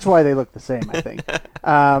 Yeah, that's why they look the same, I think.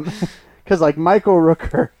 Because, Michael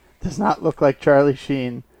Rooker does not look like Charlie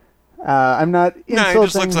Sheen. I'm not insulting No, he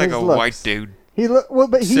just looks like a looks. white dude.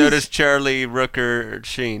 But so does Charlie Rooker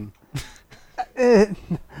Sheen.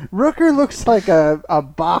 Rooker looks like a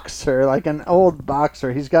boxer, like an old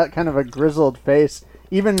boxer. He's got kind of a grizzled face.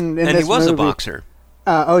 Even in this movie... And he was a boxer.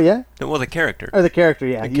 Oh, yeah? Well, the character. Oh, the character,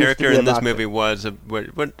 yeah. The character in this movie was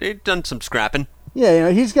he'd done some scrapping. Yeah,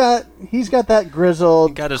 he's got that grizzled.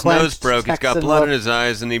 He got his nose broke. He's got blood in his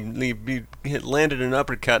eyes, and he landed an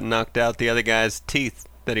uppercut and knocked out the other guy's teeth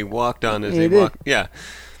that he walked on as he walked. Yeah,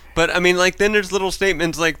 but I mean, like, then there's little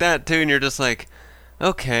statements like that too, and you're just like,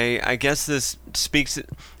 okay, I guess this speaks.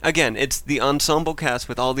 Again, it's the ensemble cast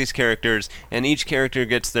with all these characters, and each character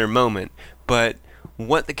gets their moment, but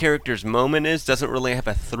what the character's moment is doesn't really have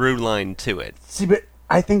a through line to it. See, but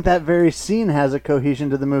I think that very scene has a cohesion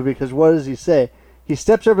to the movie, because what does he say? He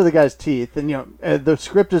steps over the guy's teeth, and the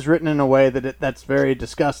script is written in a way that's very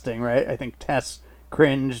disgusting, right? I think Tess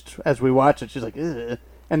cringed as we watch it. She's like, ugh.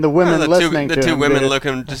 And the women listening to him... The two women look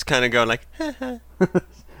and just kind of go like,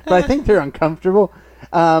 But I think they're uncomfortable.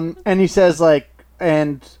 And he says, like,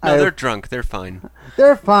 they're drunk. They're fine.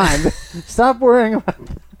 They're fine. Stop worrying about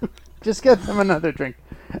them. Just get them another drink.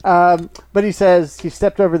 But he says he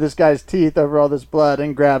stepped over this guy's teeth over all this blood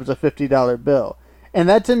and grabs a $50 bill. And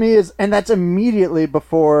that to me that's immediately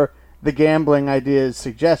before the gambling idea is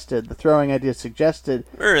suggested, the throwing idea is suggested.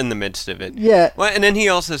 We're in the midst of it. Yeah. Well, and then he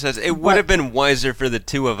also says it would have been wiser for the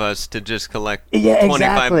two of us to just collect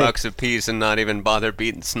 $25 apiece and not even bother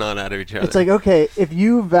beating snot out of each other. It's like, okay, if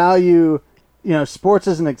you value, sports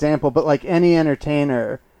as an example, but like any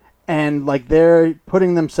entertainer, and like they're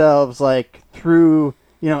putting themselves like through,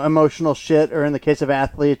 emotional shit, or in the case of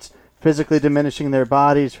athletes, physically diminishing their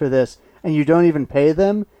bodies for this, and you don't even pay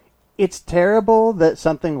them, it's terrible that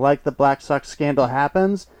something like the Black Sox scandal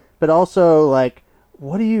happens, but also, like,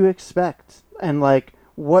 what do you expect? And, like,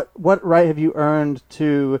 what right have you earned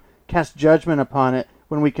to cast judgment upon it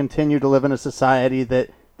when we continue to live in a society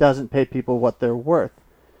that doesn't pay people what they're worth?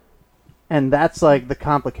 And that's, like, the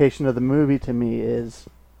complication of the movie to me is,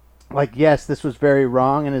 like, yes, this was very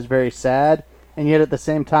wrong and is very sad, and yet at the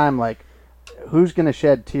same time, like, who's going to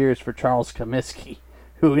shed tears for Charles Comiskey,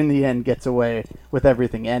 who in the end gets away with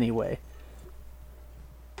everything anyway?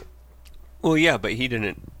 Well, yeah, but he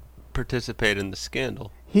didn't participate in the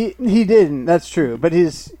scandal. He didn't, that's true, but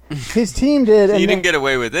his team did. He didn't get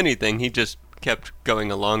away with anything, he just kept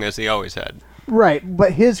going along as he always had. Right,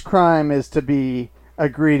 but his crime is to be a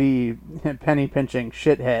greedy, penny-pinching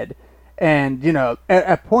shithead. And, at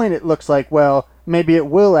a point it looks like, well, maybe it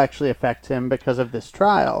will actually affect him because of this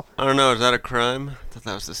trial. I don't know, is that a crime? I thought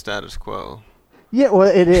that was the status quo. Yeah, well,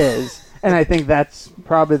 it is, and I think that's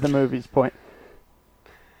probably the movie's point.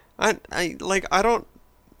 I don't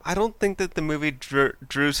think that the movie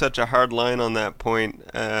drew such a hard line on that point.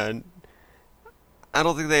 I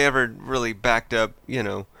don't think they ever really backed up,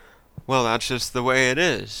 well, that's just the way it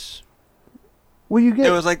is. Well,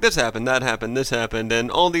 it was like this happened, that happened, this happened,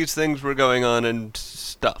 and all these things were going on and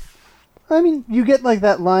stuff. I mean, you get like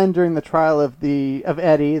that line during the trial of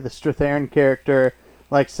Eddie, the Strathairn character,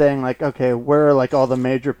 like saying like, okay, where are like all the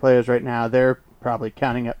major players right now? They're probably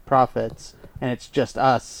counting up profits, and it's just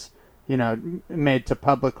us, made to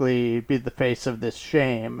publicly be the face of this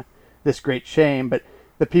shame, this great shame, but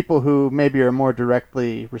the people who maybe are more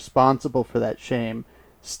directly responsible for that shame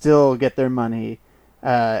still get their money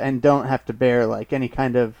and don't have to bear like any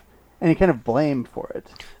kind of blame for it.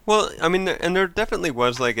 Well, I mean, and there definitely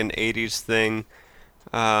was like an 80s thing.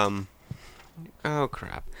 Oh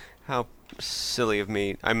crap. How silly of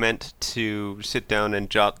me. I meant to sit down and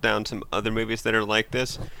jot down some other movies that are like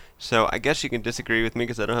this. So I guess you can disagree with me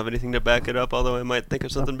because I don't have anything to back it up, although I might think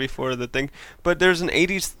of something before the thing. But there's an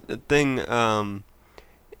 80s thing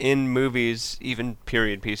in movies, even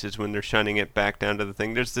period pieces, when they're shining it back down to the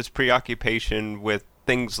thing. There's this preoccupation with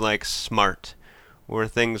things like smart, or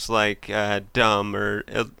things like dumb, or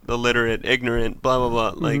illiterate, ignorant, blah, blah,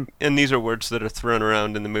 blah. Mm-hmm. Like, and these are words that are thrown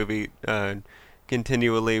around in the movie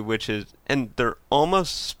continually, and they're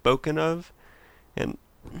almost spoken of. And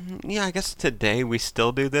yeah, I guess today we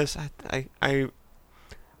still do this. I'd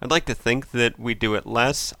like to think that we do it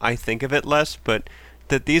less. I think of it less, but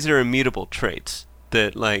that these are immutable traits.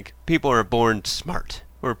 That, like, people are born smart,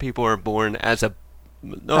 or people are born as a,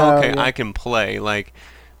 yeah. I can play. Like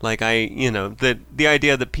the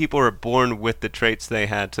idea that people are born with the traits they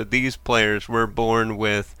had. So these players were born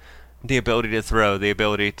with the ability to throw, the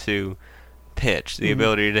ability to pitch, the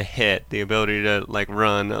ability to hit, the ability to, like,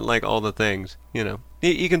 run, like, all the things,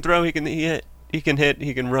 He can throw, he can hit, he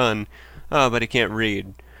can run, but he can't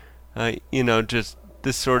read. Just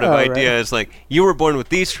this sort of idea is like, you were born with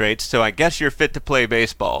these traits, so I guess you're fit to play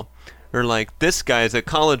baseball. Or like, this guy's a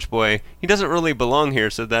college boy, he doesn't really belong here,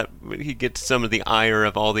 so that he gets some of the ire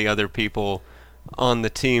of all the other people on the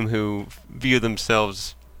team who view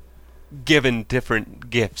themselves given different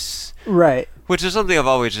gifts. Right. Which is something I've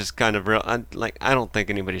always just kind of I don't think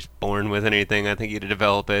anybody's born with anything. I think you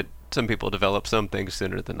develop it. Some people develop some things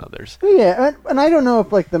sooner than others. Yeah, and I don't know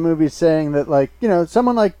if, like, the movie's saying that, like,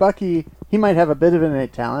 someone like Bucky, he might have a bit of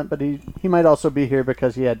innate talent, but he might also be here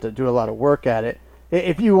because he had to do a lot of work at it.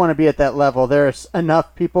 If you want to be at that level, there's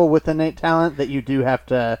enough people with innate talent that you do have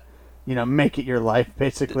to, make it your life,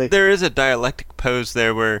 basically. There is a dialectic pose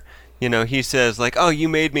there where, he says, like, oh, you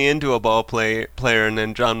made me into a ball player, and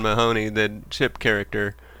then John Mahoney, the Chip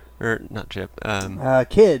character, or not Chip,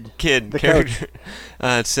 Kid character,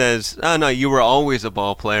 says, oh, no, you were always a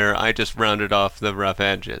ball player, I just rounded off the rough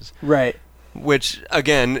edges. Right. Which,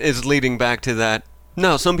 again, is leading back to that,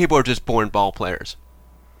 no, some people are just born ball players.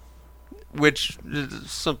 Which is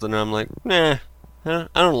something I'm like, nah, I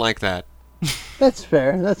don't like that. That's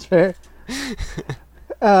fair.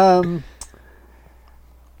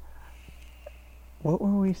 What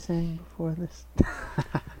were we saying before this?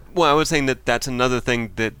 Well, I was saying that that's another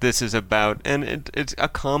thing that this is about, and it's a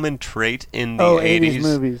common trait in the 80s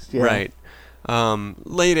movies, yeah. Right.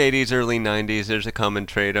 Late 80s, early 90s, there's a common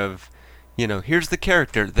trait of, here's the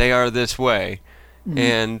character, they are this way,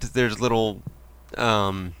 and there's little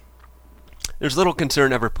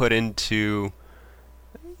concern ever put into,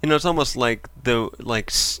 it's almost like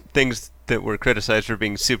things that were criticized for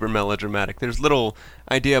being super melodramatic. There's little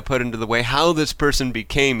idea put into the way how this person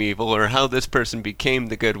became evil or how this person became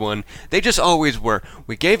the good one. They just always were.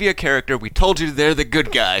 We gave you a character, we told you they're the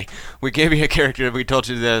good guy. We gave you a character, we told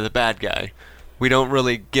you they're the bad guy. We don't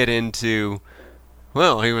really get into,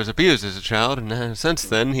 well, he was abused as a child, and since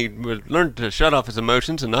then he learned to shut off his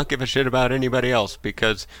emotions and not give a shit about anybody else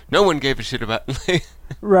because no one gave a shit about.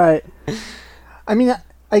 Right. I mean,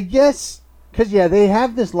 I guess because they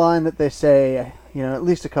have this line that they say, at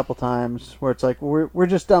least a couple times, where it's like we're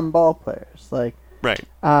just dumb ball players, like. Right.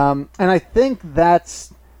 And I think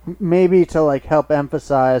that's maybe to, like, help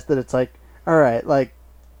emphasize that it's like, all right, like,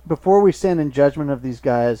 before we stand in judgment of these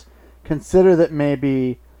guys, consider that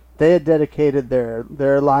maybe they had dedicated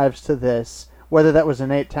their lives to this, whether that was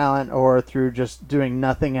innate talent or through just doing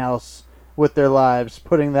nothing else with their lives,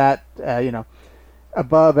 putting that,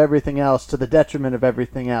 above everything else to the detriment of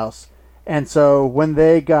everything else. And so when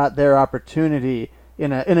they got their opportunity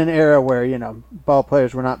in an era where, ball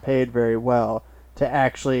players were not paid very well, to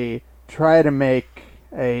actually try to make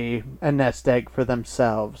a nest egg for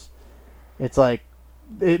themselves, it's like,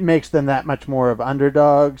 it makes them that much more of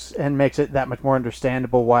underdogs and makes it that much more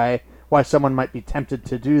understandable why someone might be tempted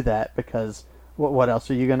to do that, because what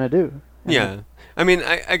else are you going to do? Yeah. I mean,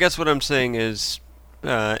 I guess what I'm saying is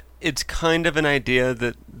it's kind of an idea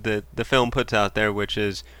that the film puts out there, which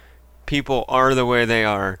is people are the way they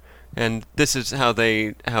are, and this is how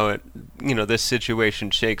it this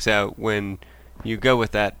situation shakes out when you go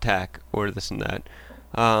with that tack or this and that.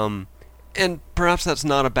 And perhaps that's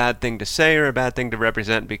not a bad thing to say or a bad thing to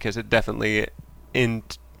represent, because it definitely, in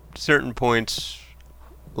certain points,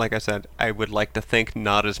 like I said, I would like to think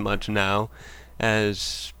not as much now.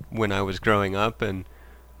 as when I was growing up, and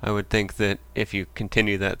I would think that if you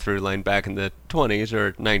continue that through line back in the 20s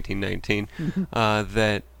or 1919,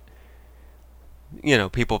 that,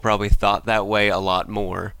 people probably thought that way a lot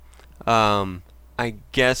more. I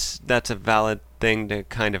guess that's a valid thing to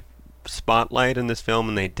kind of spotlight in this film,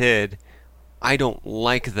 and they did. I don't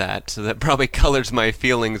like that, so that probably colors my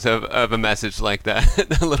feelings of a message like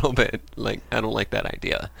that a little bit. Like, I don't like that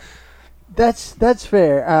idea. That's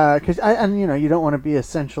fair, because you don't want to be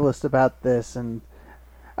essentialist about this, and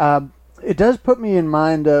it does put me in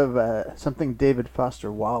mind of something David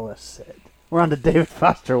Foster Wallace said. We're on to David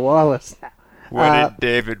Foster Wallace now. What did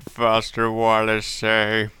David Foster Wallace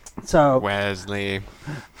say? So Wesley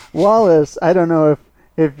Wallace, I don't know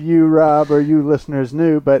if you, Rob, or you listeners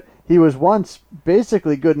knew, but he was once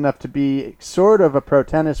basically good enough to be sort of a pro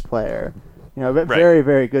tennis player. Very,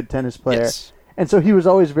 very good tennis player. Yes. And so he was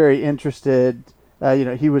always very interested.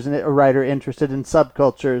 He was a writer interested in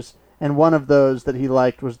subcultures, and one of those that he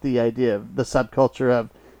liked was the idea of the subculture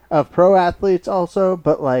of pro athletes also,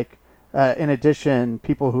 but in addition,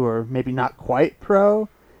 people who are maybe not quite pro.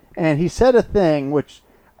 And he said a thing which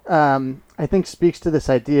I think speaks to this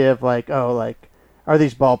idea of are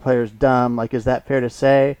these ball players dumb? Is that fair to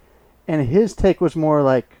say? And his take was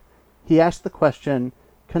more he asked the question,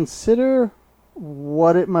 consider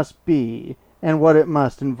what it must be and what it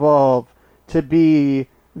must involve to be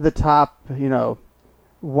the top,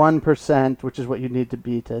 1%, which is what you need to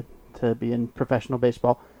be to be in professional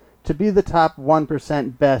baseball, to be the top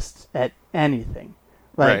 1% best at anything.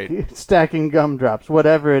 Right. Stacking gumdrops,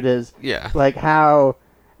 whatever it is. Yeah. How,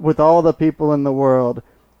 with all the people in the world.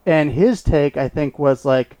 And his take, I think, was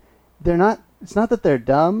it's not that they're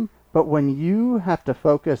dumb, but when you have to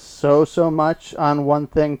focus so much on one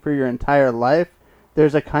thing for your entire life,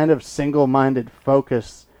 there's a kind of single-minded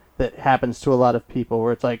focus that happens to a lot of people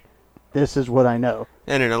where it's this is what I know.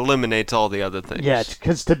 And it eliminates all the other things. Yeah,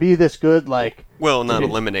 because to be this good, well, not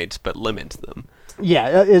eliminates, but limits them.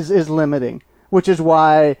 Yeah, is limiting. Which is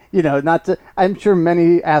why, I'm sure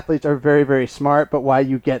many athletes are very, very smart, but why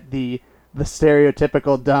you get the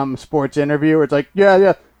stereotypical dumb sports interview where it's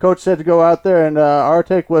yeah, coach said to go out there, and our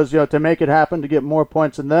take was, to make it happen, to get more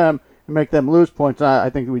points than them, and make them lose points. I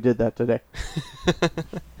think we did that today.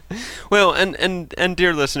 Well, and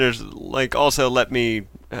dear listeners, also let me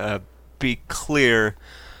be clear.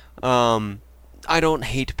 I don't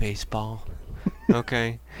hate baseball.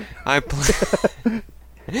 Okay, I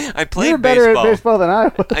played You're better baseball. at baseball than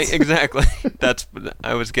I was. Exactly.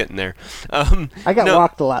 I was getting there. I got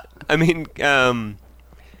walked a lot. I mean,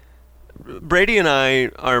 Brady and I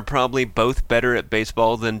are probably both better at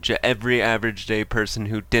baseball than every average day person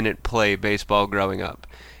who didn't play baseball growing up.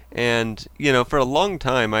 And, for a long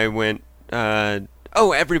time I went,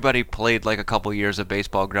 everybody played a couple years of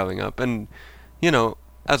baseball growing up. And,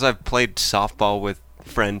 as I've played softball with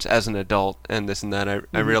friends as an adult and this and that,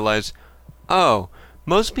 I realized,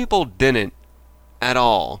 most people didn't at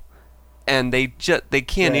all. And they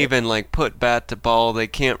can't even put bat to ball. They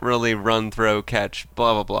can't really run, throw, catch,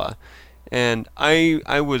 blah blah blah. And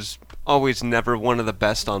I was always never one of the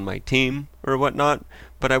best on my team or whatnot.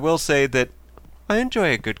 But I will say that I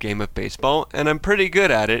enjoy a good game of baseball, and I'm pretty good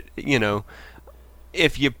at it.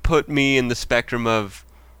 If you put me in the spectrum of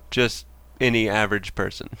just any average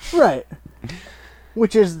person. Right.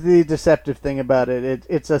 Which is the deceptive thing about it.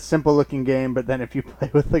 It's a simple-looking game, but then if you play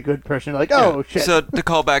with a good person, you're shit. So to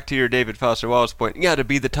call back to your David Foster Wallace point, to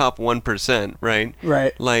be the top 1%, right?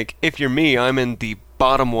 Right. If you're me, I'm in the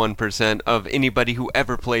bottom 1% of anybody who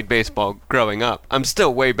ever played baseball growing up. I'm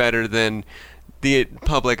still way better than the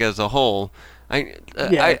public as a whole.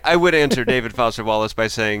 I would answer David Foster Wallace by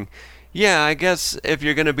saying, yeah, I guess if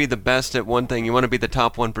you're going to be the best at one thing, you want to be the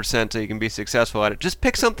top 1% so you can be successful at it. Just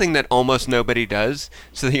pick something that almost nobody does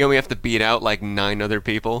so that you only have to beat out 9 other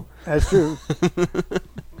people. That's true.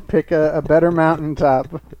 Pick a better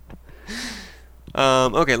mountaintop.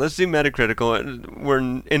 Okay, let's do Metacritical. We're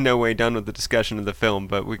in no way done with the discussion of the film,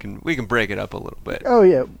 but we can break it up a little bit. Oh,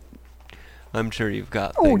 yeah. I'm sure you've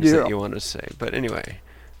got things that you want to say. But anyway,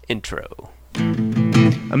 intro.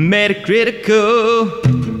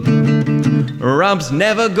 Metacritical. Rob's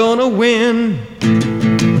never gonna win.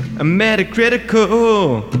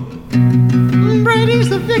 Metacritical. Brady's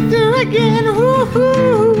the victor again.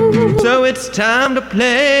 Woo-hoo. So it's time to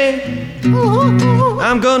play.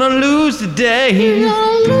 I'm gonna lose today.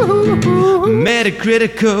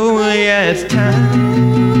 Metacritical, yeah, it's time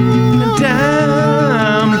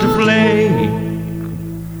to play.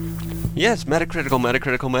 Yes,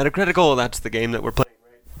 Metacritical. That's the game that we're playing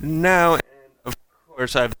right now. And of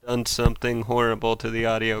course, I've done something horrible to the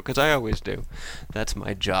audio, because I always do. That's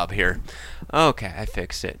my job here. Okay, I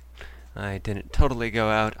fixed it. I didn't totally go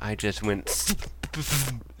out. I just went...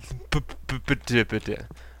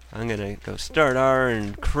 I'm going to go start R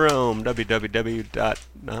in Chrome, not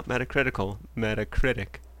Metacritical, Metacritic.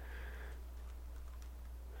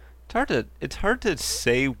 It's hard to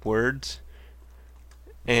say words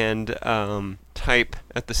and type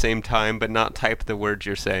at the same time, but not type the words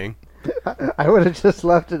you're saying. I would have just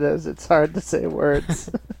left it as it's hard to say words.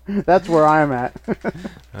 That's where I'm at.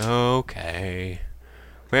 Okay.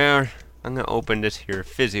 Well, I'm going to open this here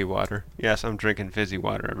fizzy water. Yes, I'm drinking fizzy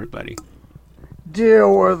water, everybody.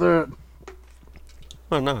 Deal with it.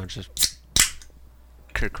 Well, no, it's just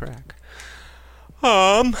crack.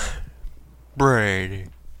 Brady.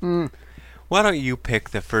 Why don't you pick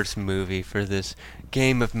the first movie for this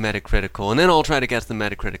game of Metacritical, and then I'll try to guess the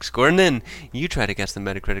Metacritic score, and then you try to guess the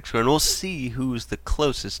Metacritic score, and we'll see who's the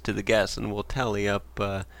closest to the guess, and we'll tally up,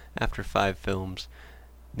 after 5 films,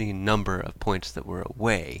 the number of points that were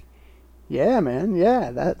away. Yeah, man.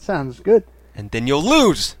 Yeah, that sounds good. And then you'll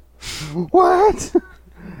lose! What?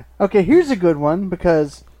 Okay, here's a good one,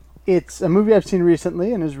 because it's a movie I've seen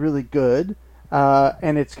recently and is really good.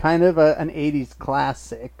 And it's kind of an 80s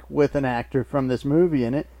classic with an actor from this movie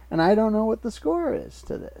in it, and I don't know what the score is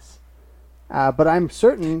to this. But I'm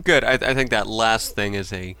certain... Good, I think that last thing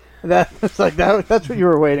is a... That's what you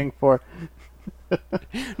were waiting for.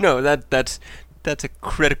 No, that's a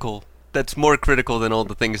critical... That's more critical than all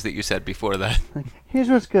the things that you said before that. Here's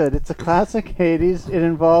what's good. It's a classic 80s. It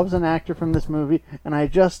involves an actor from this movie, and I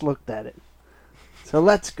just looked at it. So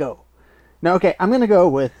let's go. Now, okay, I'm going to go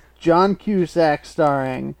with John Cusack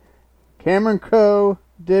starring Cameron Crowe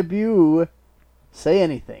debut, Say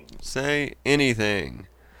Anything. Say Anything.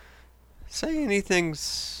 Say Anything.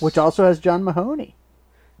 Which also has John Mahoney.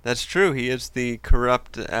 That's true. He is the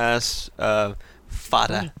corrupt-ass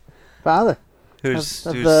father. Who's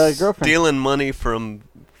the girlfriend. Stealing money from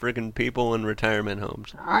friggin' people in retirement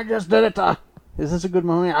homes. I just did it to... Is this a good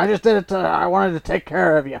Mahoney? I just did it to... I wanted to take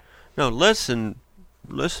care of you. No, listen,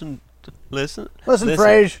 Frage.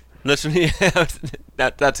 Listen, yeah,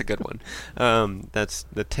 that's a good one. That's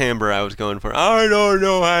the timbre I was going for. I don't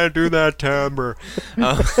know how to do that timbre.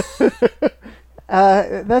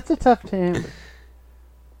 That's a tough timbre.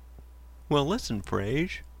 Well, listen,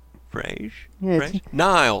 Frage. Yeah, Frage?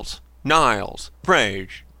 Niles.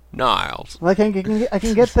 Frage. Niles. Like I can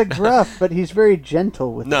get the gruff, but he's very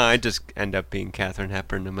gentle with it. No, I just end up being Katharine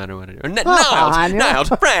Hepburn no matter what I do. Niles,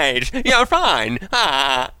 Frage, you're fine.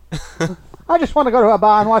 Ah. I just want to go to a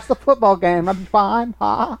bar and watch the football game. I'll be fine.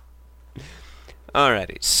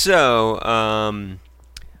 Alrighty, so I'm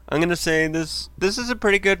gonna say this is a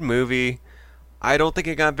pretty good movie. I don't think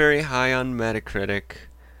it got very high on Metacritic.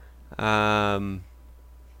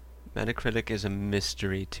 Metacritic is a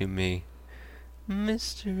mystery to me.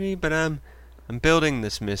 But I'm building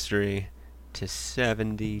this mystery to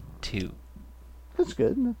 72. That's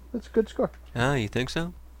good. That's a good score. Oh, you think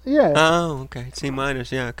so? Yeah. Oh, okay. C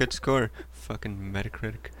minus. Yeah, good score. Fucking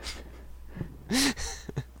Metacritic.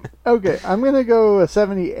 Okay, I'm gonna go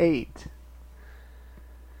 78.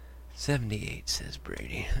 78, says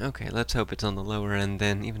Brady. Okay, let's hope it's on the lower end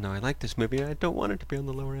then. Even though I like this movie, I don't want it to be on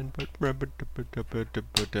the lower end, but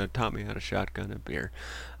taught me how to shotgun a beer.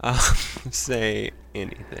 Say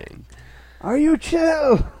Anything. Are you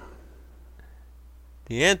chill?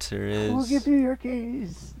 The answer is... We'll give you your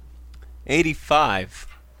keys. 85.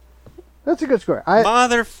 That's a good score.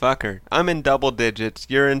 Motherfucker. I'm in double digits.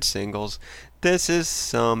 You're in singles. This is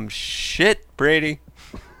some shit, Brady.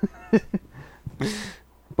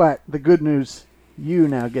 But the good news, you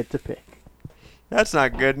now get to pick. That's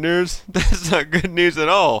not good news. That's not good news at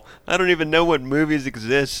all. I don't even know what movies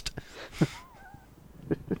exist.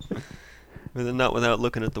 Not without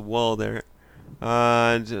looking at the wall there.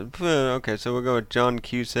 Okay, so we'll go with John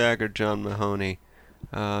Cusack or John Mahoney.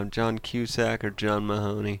 John Cusack or John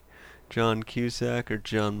Mahoney. John Cusack or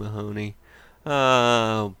John Mahoney.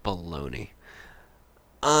 Oh, baloney.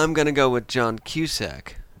 I'm gonna go with John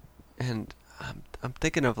Cusack. And I'm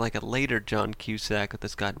thinking of like a later John Cusack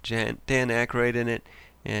that's got Dan Aykroyd in it,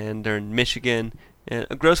 and they're in Michigan, and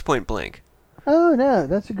Grosse Pointe Blank. Oh, no,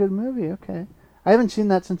 that's a good movie. Okay. I haven't seen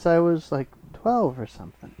that since I was like 12 or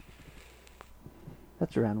something.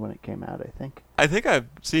 That's around when it came out, I think. I think I've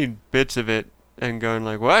seen bits of it and going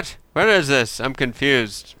like, what? What is this? I'm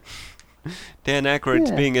confused. Dan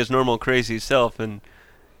Aykroyd's being his normal crazy self, and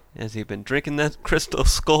has he been drinking that Crystal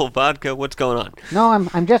Skull vodka? What's going on? No,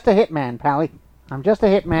 I'm just a hitman, Pally. I'm just a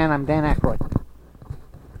hitman. I'm Dan Aykroyd.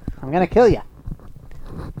 I'm gonna kill you.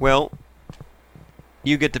 Well,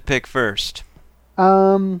 you get to pick first.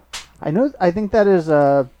 I think that is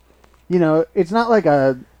it's not like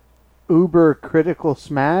a uber critical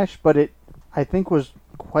smash, but I think was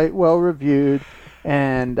quite well reviewed,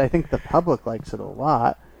 and I think the public likes it a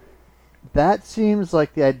lot. That seems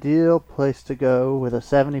like the ideal place to go with a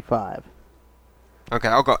 75. Okay,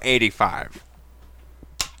 I'll go 85.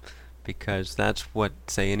 Because that's what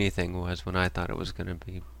Say Anything was when I thought it was going to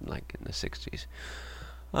be like in the 60s.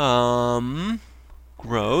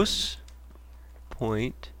 Gross.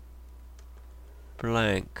 Point.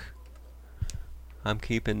 Blank. I'm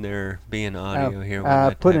keeping there being audio here. When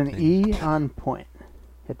I put type an things. E on point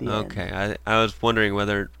at the end. Okay, I was wondering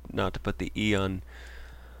whether not to put the E on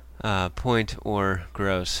point or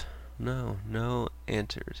gross. No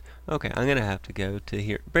answers. Okay, I'm gonna have to go to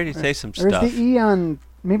here. Brady, say some Or stuff. is the E on...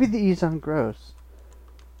 Maybe the E's on gross.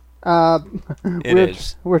 It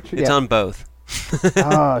is. It's on both.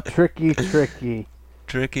 Oh, tricky.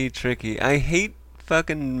 Tricky. I hate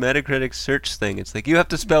fucking Metacritic search thing. It's like you have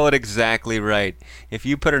to spell it exactly right. If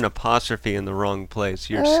you put an apostrophe in the wrong place,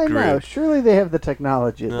 you're screwed. No, surely they have the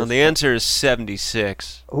technology. No, the answer is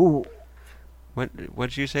 76. Ooh.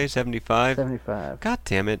 What'd you say? 75? 75. God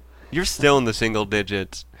damn it. You're still in the single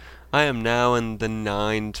digits. I am now in the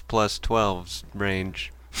 9s plus 12s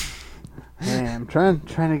range. Man, I'm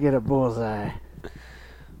trying to get a bullseye.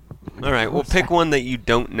 Alright, well pick one that you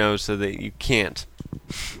don't know so that you can't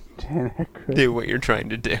Dan Aykroyd. do what you're trying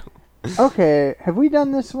to do. Okay, have we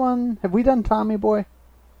done this one? Have we done Tommy Boy?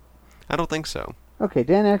 I don't think so. Okay,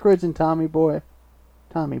 Dan Aykroyd's in Tommy Boy.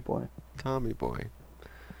 Tommy Boy. Tommy Boy.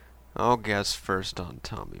 I'll guess first on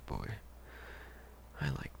Tommy Boy. I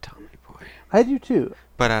like Tommy Boy. I do too.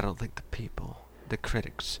 But I don't think the people, the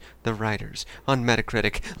critics, the writers on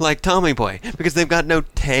Metacritic like Tommy Boy because they've got no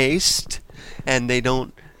taste and they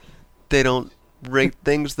don't rate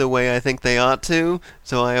things the way I think they ought to,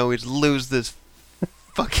 so I always lose this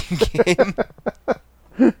fucking game.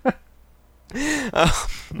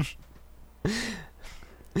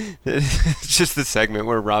 It's just the segment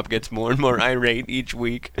where Rob gets more and more irate each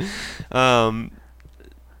week. And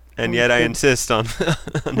yet I insist on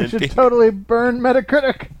We it should being totally burn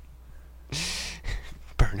Metacritic.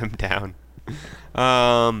 burn him down.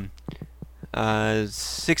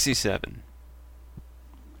 67.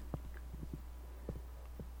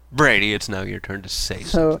 Brady, it's now your turn to say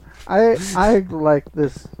something. So I like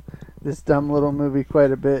this dumb little movie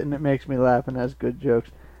quite a bit, and it makes me laugh and has good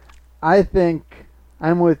jokes. I think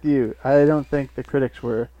I'm with you. I don't think the critics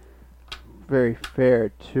were very fair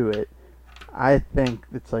to it. I think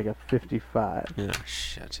it's like a 55. Oh,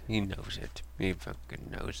 shit. He knows it. He fucking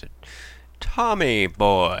knows it. Tommy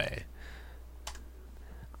Boy.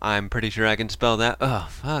 I'm pretty sure I can spell that. Oh,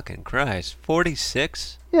 fucking Christ.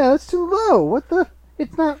 46? Yeah, that's too low. What the?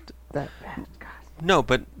 It's not that bad. God. No,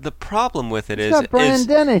 but the problem with it It's got Brian is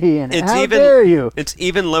Dennehy in it. it's How even- dare you? it's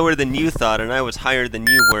even lower than you thought, and I was higher than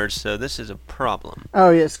you were, so this is a problem. Oh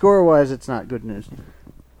yeah, score-wise, it's not good news.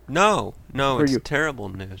 No, For it's you. terrible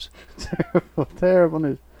news. Terrible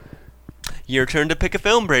news. Your turn to pick a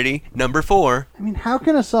film, Brady. Number 4. I mean, how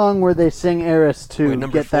can a song where they sing Eris 2 Wait,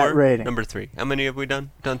 number get 4? that rating? Number 3. How many have we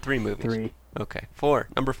done? Done 3 movies. 3. Okay, 4.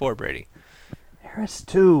 Number 4, Brady. Eris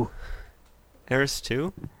 2. Eris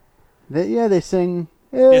 2? They sing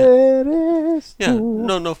Eris 2. Yeah.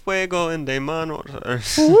 No fuego en de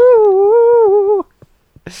manos. Woo.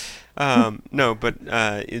 No, but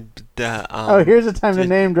Oh, here's a time to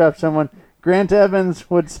name drop someone. Grant Evans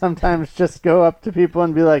would sometimes just go up to people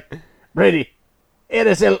and be like, Brady,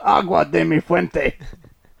 eres el agua de mi fuente.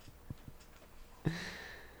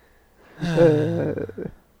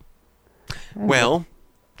 Well,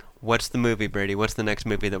 what's the movie, Brady? What's the next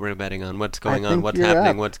movie that we're betting on? What's going on? think What's you're happening?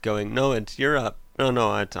 up. What's going? No, you're up. No,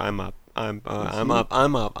 I'm up. I'm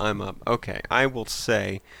up. Okay, I will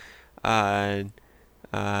say, Home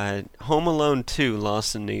Alone 2: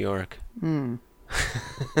 Lost in New York.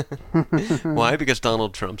 Why? Because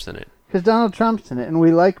Donald Trump's in it, Because Donald Trump's in it, and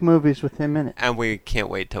we like movies with him in it. and we can't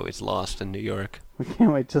wait till he's lost in New York. We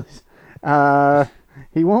can't wait till he's...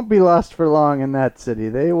 he won't be lost for long in that city.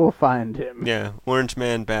 They will find him. Yeah, orange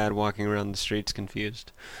man bad walking around the streets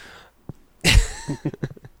confused.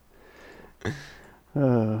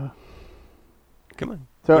 Uh, Come on.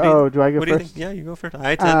 so, What do you- do I go What do you first? think? Yeah, you go first.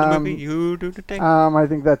 I tell the movie. You do the thing. I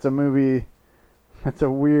think that's a movie. That's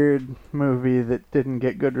a weird movie that didn't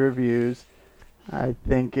get good reviews. I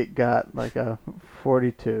think it got like a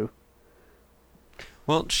 42.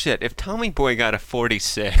 Well, shit. If Tommy Boy got a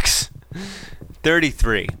 46,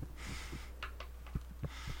 33.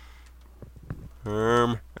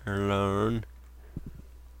 Alone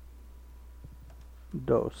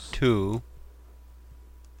Dos. 2.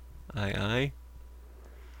 Aye.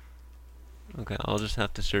 Okay, I'll just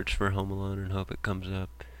have to search for Home Alone and hope it comes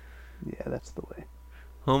up. Yeah, that's the way.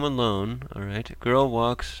 Home Alone, alright. A girl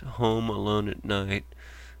walks home alone at night.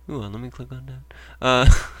 Ooh, let me click on that.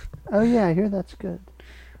 Oh yeah, I hear that's good.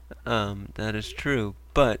 That is true.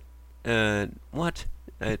 But, what?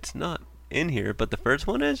 It's not in here, but the first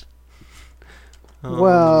one is? Home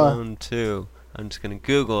Well- Alone 2. I'm just gonna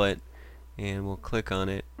Google it, and we'll click on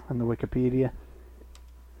it. On the Wikipedia.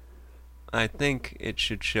 I think it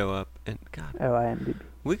should show up, and God, Oh, IMDb.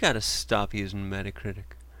 we gotta stop using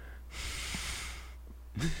Metacritic.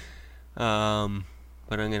 But I'm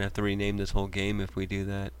gonna have to rename this whole game if we do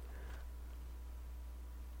that.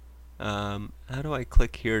 How do I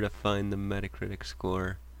click here to find the Metacritic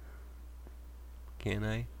score? Can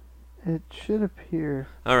I? It should appear.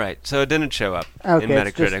 Alright, so it didn't show up Okay, in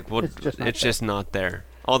Metacritic. it's just not there. there.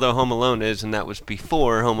 Although Home Alone is, and that was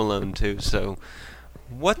before Home Alone 2, so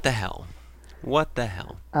what the hell? What the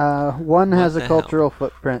hell? One has What a the hell? cultural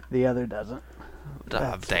footprint, the other doesn't.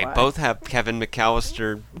 That's They why. both have Kevin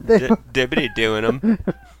McAllister They- dibbity doing them.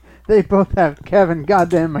 They both have Kevin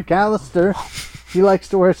goddamn McAllister. He likes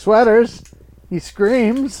to wear sweaters. He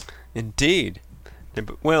screams. Indeed.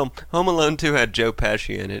 Well, Home Alone 2 had Joe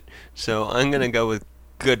Pesci in it, so I'm going to go with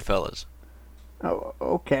Goodfellas. Oh,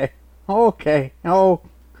 okay. Okay. Oh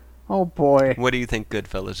boy. What do you think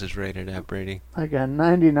Goodfellas is rated at, Brady? Like a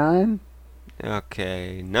 99?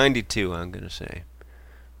 Okay, 92 I'm going to say.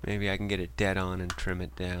 Maybe I can get it dead on and trim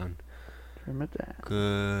it down. Trim it down.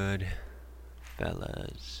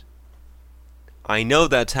 Goodfellas. I know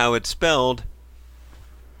that's how it's spelled.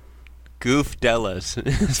 Goofdellas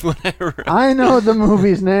is what I wrote. I know the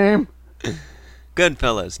movie's name.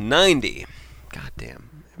 Goodfellas, 90. Goddamn.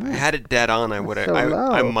 If I had it dead on, I would have. so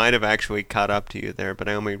I low. might have actually caught up to you there, but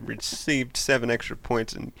I only received 7 extra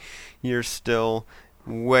points, and you're still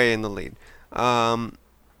way in the lead. All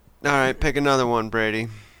right, pick another one, Brady.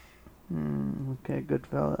 Okay,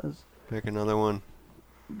 Goodfellas. Pick another one.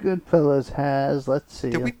 Goodfellas has, let's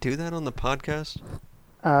see. Did we do that on the podcast?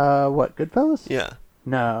 What, Goodfellas? Yeah.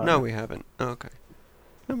 No. No, we haven't. Oh, okay.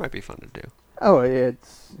 That might be fun to do. Oh,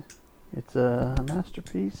 it's a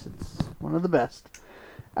masterpiece. It's one of the best.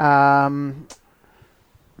 Yeah.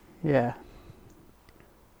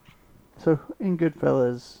 So in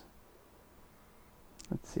Goodfellas,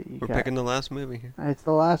 let's see. We're picking the last movie here. It's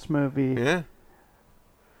the last movie. Yeah.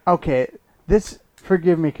 Okay,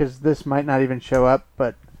 forgive me because this might not even show up,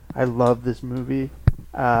 but I love this movie.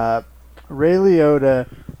 Ray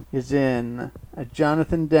Liotta is in a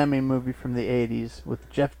Jonathan Demme movie from the 80s with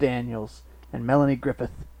Jeff Daniels and Melanie Griffith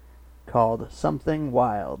called Something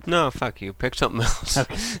Wild. No, fuck you. Pick something else.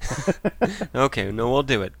 Okay. Okay, no, we'll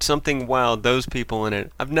do it. Something Wild, those people in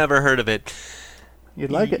it. I've never heard of it.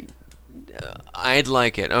 You'd like it? I'd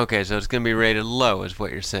like it. Okay, so it's going to be rated low, is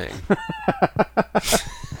what you're saying.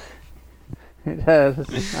 It has a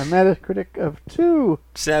Metacritic of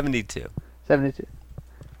 72. 72.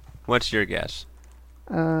 What's your guess?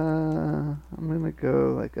 I'm gonna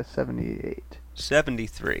go like a 78.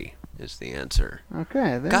 73 is the answer.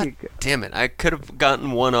 Okay, there God you go. damn it. I could have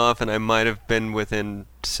gotten one off, and I might have been within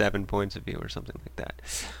 7 points of you or something like that.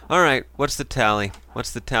 All right, what's the tally?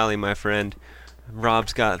 What's the tally, my friend?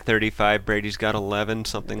 Rob's got 35, Brady's got 11,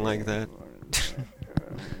 something like that.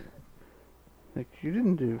 Like you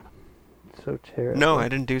didn't do so terrible. No, I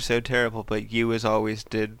didn't do so terrible, but you, as always,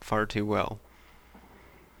 did far too well.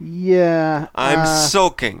 Yeah. I'm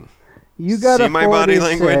sulking. You got See a 46. my body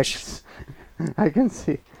language? I can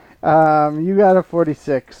see. You got a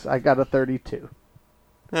 46. I got a 32.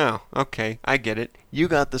 Oh, okay, I get it. You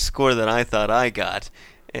got the score that I thought I got,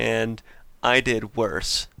 and I did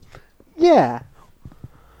worse. Yeah.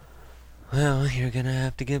 Well, you're gonna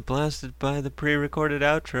have to get blasted by the pre-recorded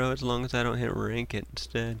outro as long as I don't hit rank it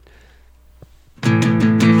instead. A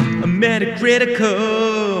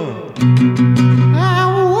Metacritical.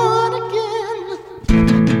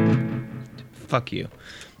 Fuck you.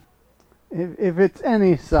 If it's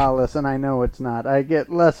any solace, and I know it's not, I get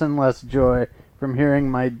less and less joy from hearing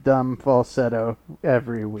my dumb falsetto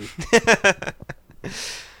every week.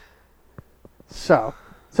 So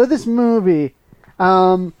this movie,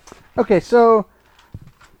 okay, so,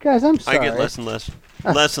 guys, I'm sorry. I get less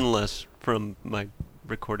and less from my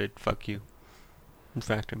recorded fuck you. In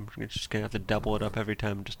fact, I'm just gonna have to double it up every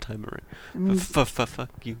time and just time it right.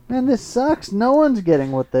 Fuck you. Man, this sucks. No one's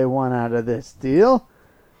getting what they want out of this deal.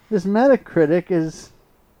 This Metacritic is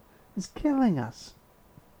killing us.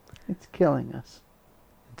 It's killing us.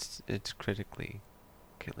 It's critically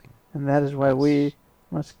killing. And that is why we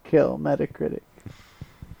must kill Metacritic.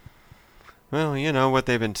 Well, you know what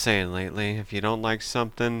they've been saying lately. If you don't like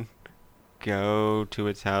something, go to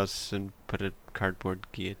its house and put a cardboard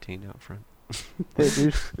guillotine out front. They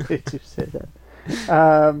do say that.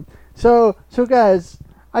 So guys,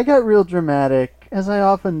 I got real dramatic, as I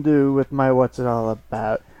often do with my What's It All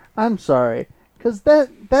About. I'm sorry, because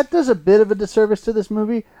that does a bit of a disservice to this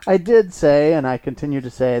movie. I did say, and I continue to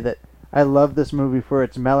say, that I love this movie for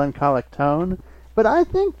its melancholic tone, but I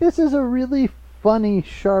think this is a really funny,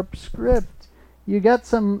 sharp script. You got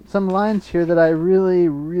some lines here that I really,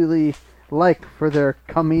 really like for their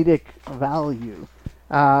comedic value.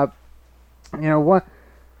 One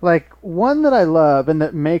that I love and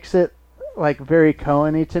that makes it like very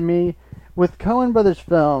Coen-y to me. With Coen Brothers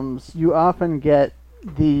films, you often get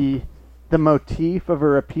the motif of a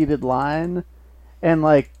repeated line, and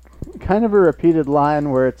like kind of a repeated line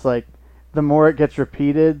where it's like the more it gets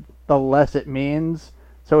repeated, the less it means.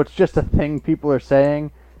 So it's just a thing people are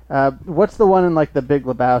saying. What's the one in like The Big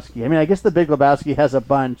Lebowski? I mean, I guess The Big Lebowski has a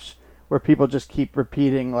bunch where people just keep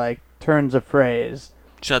repeating like turns of phrase.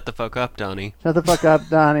 Shut the fuck up, Donnie. Shut the fuck up,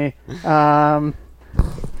 Donnie.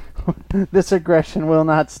 This aggression will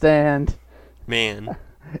not stand. Man.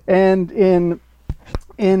 And in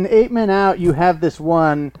 8 Men Out, you have this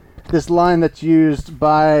line that's used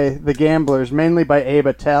by the gamblers, mainly by Abe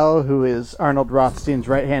Attell, who is Arnold Rothstein's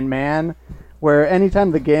right-hand man, where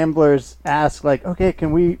anytime the gamblers ask, like, okay,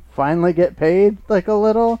 can we finally get paid, like, a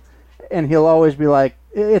little? And he'll always be like,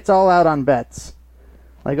 it's all out on bets.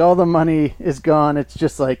 Like, all the money is gone. It's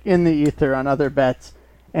just, like, in the ether on other bets.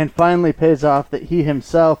 And finally pays off that he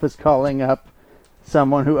himself is calling up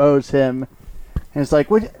someone who owes him. And it's like,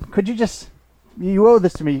 could you just... You owe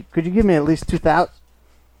this to me. Could you give me at least $2,000?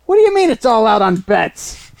 What do you mean it's all out on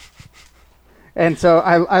bets? And so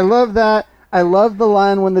I love that. I love the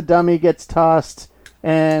line when the dummy gets tossed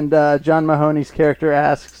and John Mahoney's character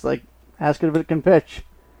asks, like, ask it if it can pitch.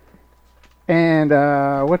 And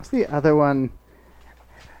what's the other one?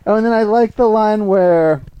 Oh, and then I like the line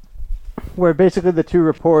where basically the two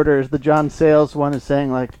reporters, the John Sayles one is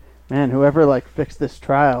saying, like, man, whoever, like, fixed this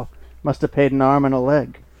trial must have paid an arm and a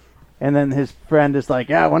leg. And then his friend is like,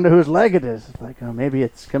 yeah, I wonder whose leg it is. It's like, oh, maybe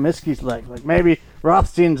it's Comiskey's leg. Like, maybe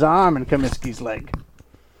Rothstein's arm and Comiskey's leg.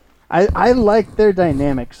 I like their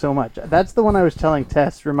dynamic so much. That's the one I was telling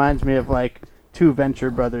Tess reminds me of, like, two Venture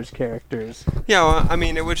Brothers characters. Yeah, well, I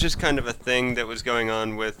mean, it was just kind of a thing that was going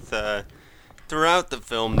on with... throughout the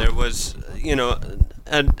film, there was, you know,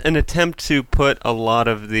 an attempt to put a lot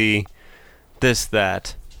of the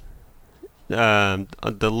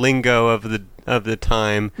lingo of the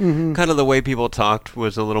time, kind of the way people talked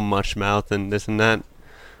was a little mush mouth and this and that,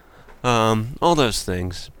 all those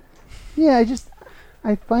things. Yeah,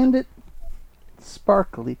 I find it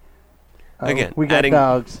sparkly. Again, we got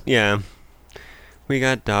dogs. Yeah, we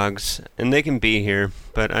got dogs, and they can be here,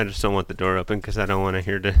 but I just don't want the door open because I don't want to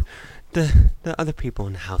hear the other people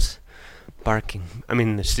in the house barking. I mean,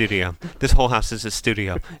 in the studio. This whole house is a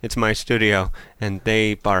studio. It's my studio, and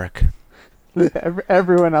they bark.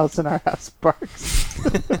 Everyone else in our house barks.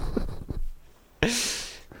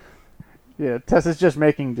 Yeah, Tessa's just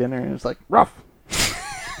making dinner, and it's like, rough.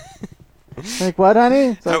 Like, what,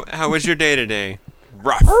 honey? Like, how was your day today?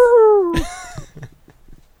 Rough.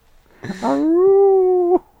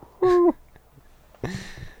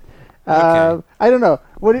 I don't know.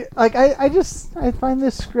 I find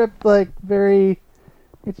this script like very.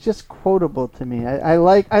 It's just quotable to me. I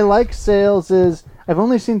like Sayles'. I've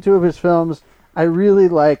only seen 2 of his films. I really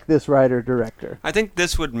like this writer-director. I think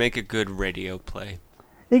this would make a good radio play.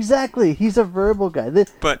 Exactly. He's a verbal guy.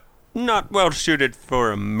 But not well suited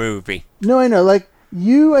for a movie. No, I know. Like,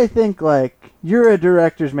 I think, like, you're a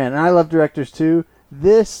director's man, and I love directors too.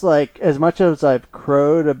 This, like, as much as I've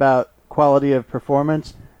crowed about quality of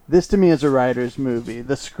performance, this to me is a writer's movie.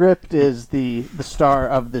 The script is the star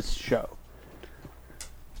of this show.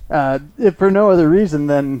 If for no other reason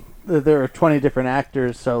than there are 20 different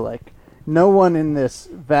actors, so, like, no one in this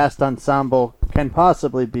vast ensemble can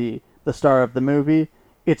possibly be the star of the movie.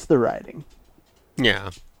 It's the writing.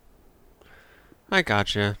 Yeah. I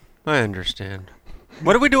gotcha. I understand.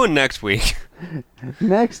 What are we doing next week?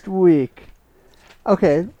 Next week.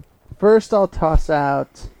 Okay, first I'll toss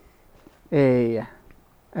out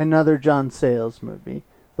another John Sayles movie.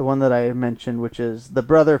 The one that I mentioned, which is The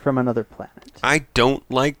Brother from Another Planet. I don't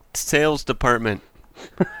like sales department.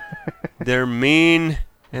 They're mean,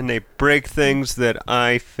 and they break things that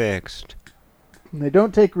I fixed. They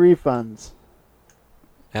don't take refunds.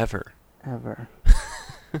 Ever.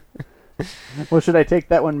 Well, should I take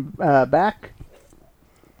that one back?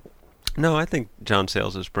 No, I think John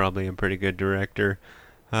Sayles is probably a pretty good director.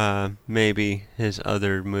 Maybe his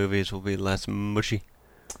other movies will be less mushy.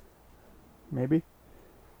 Maybe.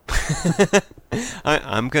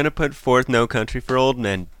 I'm going to put forth No Country for Old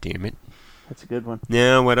Men, damn it. That's a good one.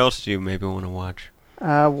 Yeah, what else do you maybe want to watch?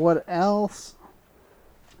 What else?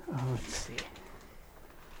 Oh, let's see.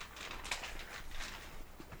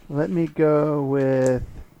 Let me go with...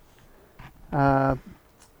 I'll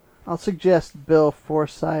suggest Bill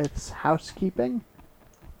Forsyth's Housekeeping.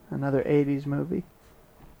 Another 80s movie.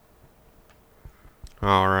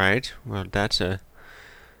 All right. Well, that's a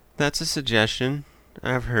suggestion.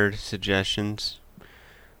 I've heard suggestions.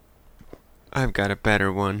 I've got a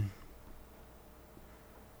better one.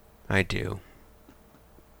 I do.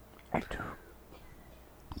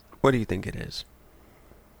 What do you think it is?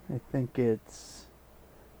 I think it's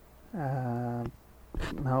Home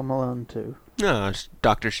Alone 2. No, it's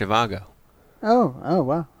Dr. Zhivago. Oh,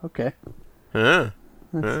 wow. Okay.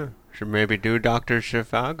 Should maybe do Dr.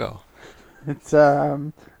 Zhivago. It's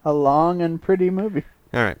a long and pretty movie.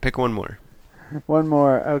 All right, pick one more. One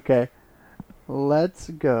more. Okay. Let's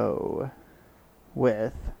go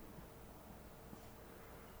with...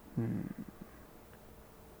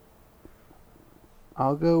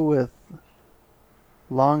 I'll go with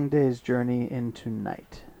Long Day's Journey into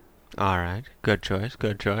Night. All right, good choice.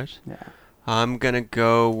 Yeah. I'm going to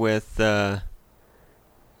go with a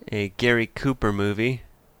Gary Cooper movie,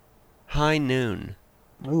 High Noon.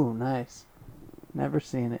 Ooh, nice. Never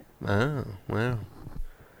seen it. Oh, well,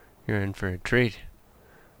 you're in for a treat.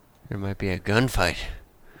 There might be a gunfight.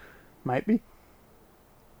 Might be.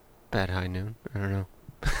 Bad High Noon. I don't know.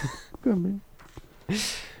 Could be.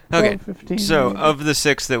 Okay, 15 so maybe. of the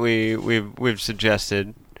 6 that we've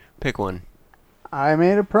suggested, pick one. I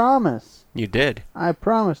made a promise. You did. I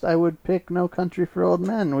promised I would pick No Country for Old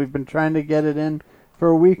Men. We've been trying to get it in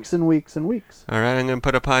for weeks and weeks and weeks. All right, I'm going to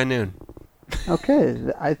put up High Noon.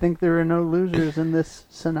 Okay, I think there are no losers in this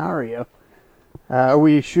scenario. Are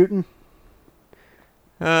we shooting?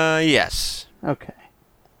 Yes. Okay.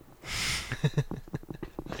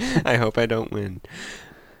 I hope I don't win.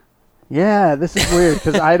 Yeah, this is weird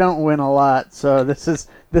because I don't win a lot, so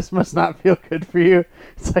this must not feel good for you.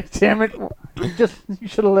 It's like, damn it, you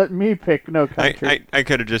should have let me pick No Country. I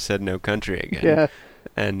could have just said No Country again. Yeah.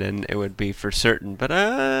 And then it would be for certain. But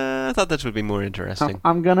I thought this would be more interesting.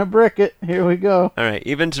 I'm gonna brick it. Here we go. All right,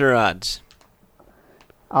 evens or odds?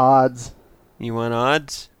 Odds. You want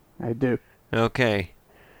odds? I do. Okay.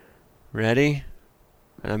 Ready?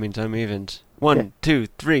 That means I'm evens. 1, Okay. 2,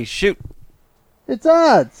 3, shoot! It's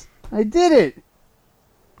odds. I did it.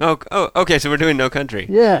 Oh, okay, so we're doing No Country.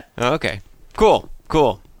 Yeah. Oh, okay. Cool.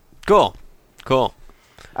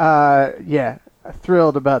 Yeah.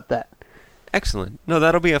 Thrilled about that. Excellent. No,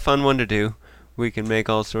 that'll be a fun one to do. We can make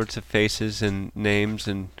all sorts of faces and names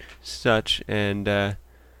and such, and,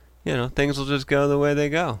 things will just go the way they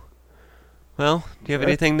go. Well, do you have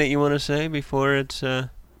anything that you want to say before it's, No,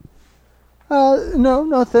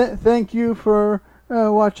 thank you for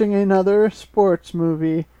watching another sports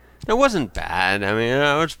movie. It wasn't bad. I mean,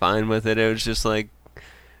 I was fine with it. It was just like,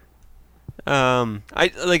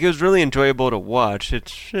 it was really enjoyable to watch.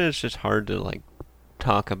 It's just hard to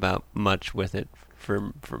talk about much with it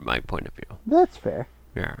from my point of view. That's fair.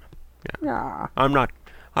 Yeah. Yeah. I'm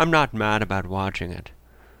not mad about watching it.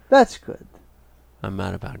 That's good. I'm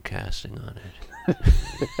mad about casting on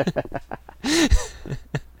it.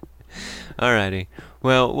 Alrighty.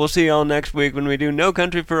 Well, we'll see y'all next week when we do No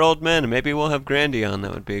Country for Old Men. Maybe we'll have Grandy on.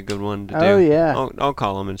 That would be a good one to do. Oh, yeah. I'll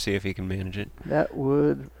call him and see if he can manage it. That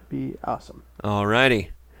would be awesome. Alrighty.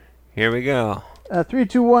 Here we go. 3,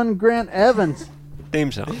 2, 1, Grant Evans.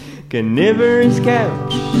 Theme song. Carnivorous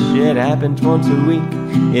couch, it happens once a week.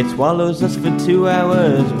 It swallows us for 2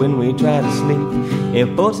 hours when we try to sleep.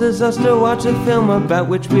 It forces us to watch a film about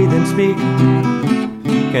which we then speak.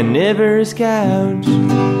 Carnivorous couch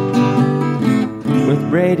with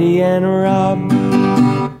Brady and Rob.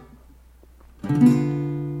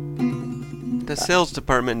 The sales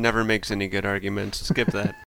department never makes any good arguments. Skip that.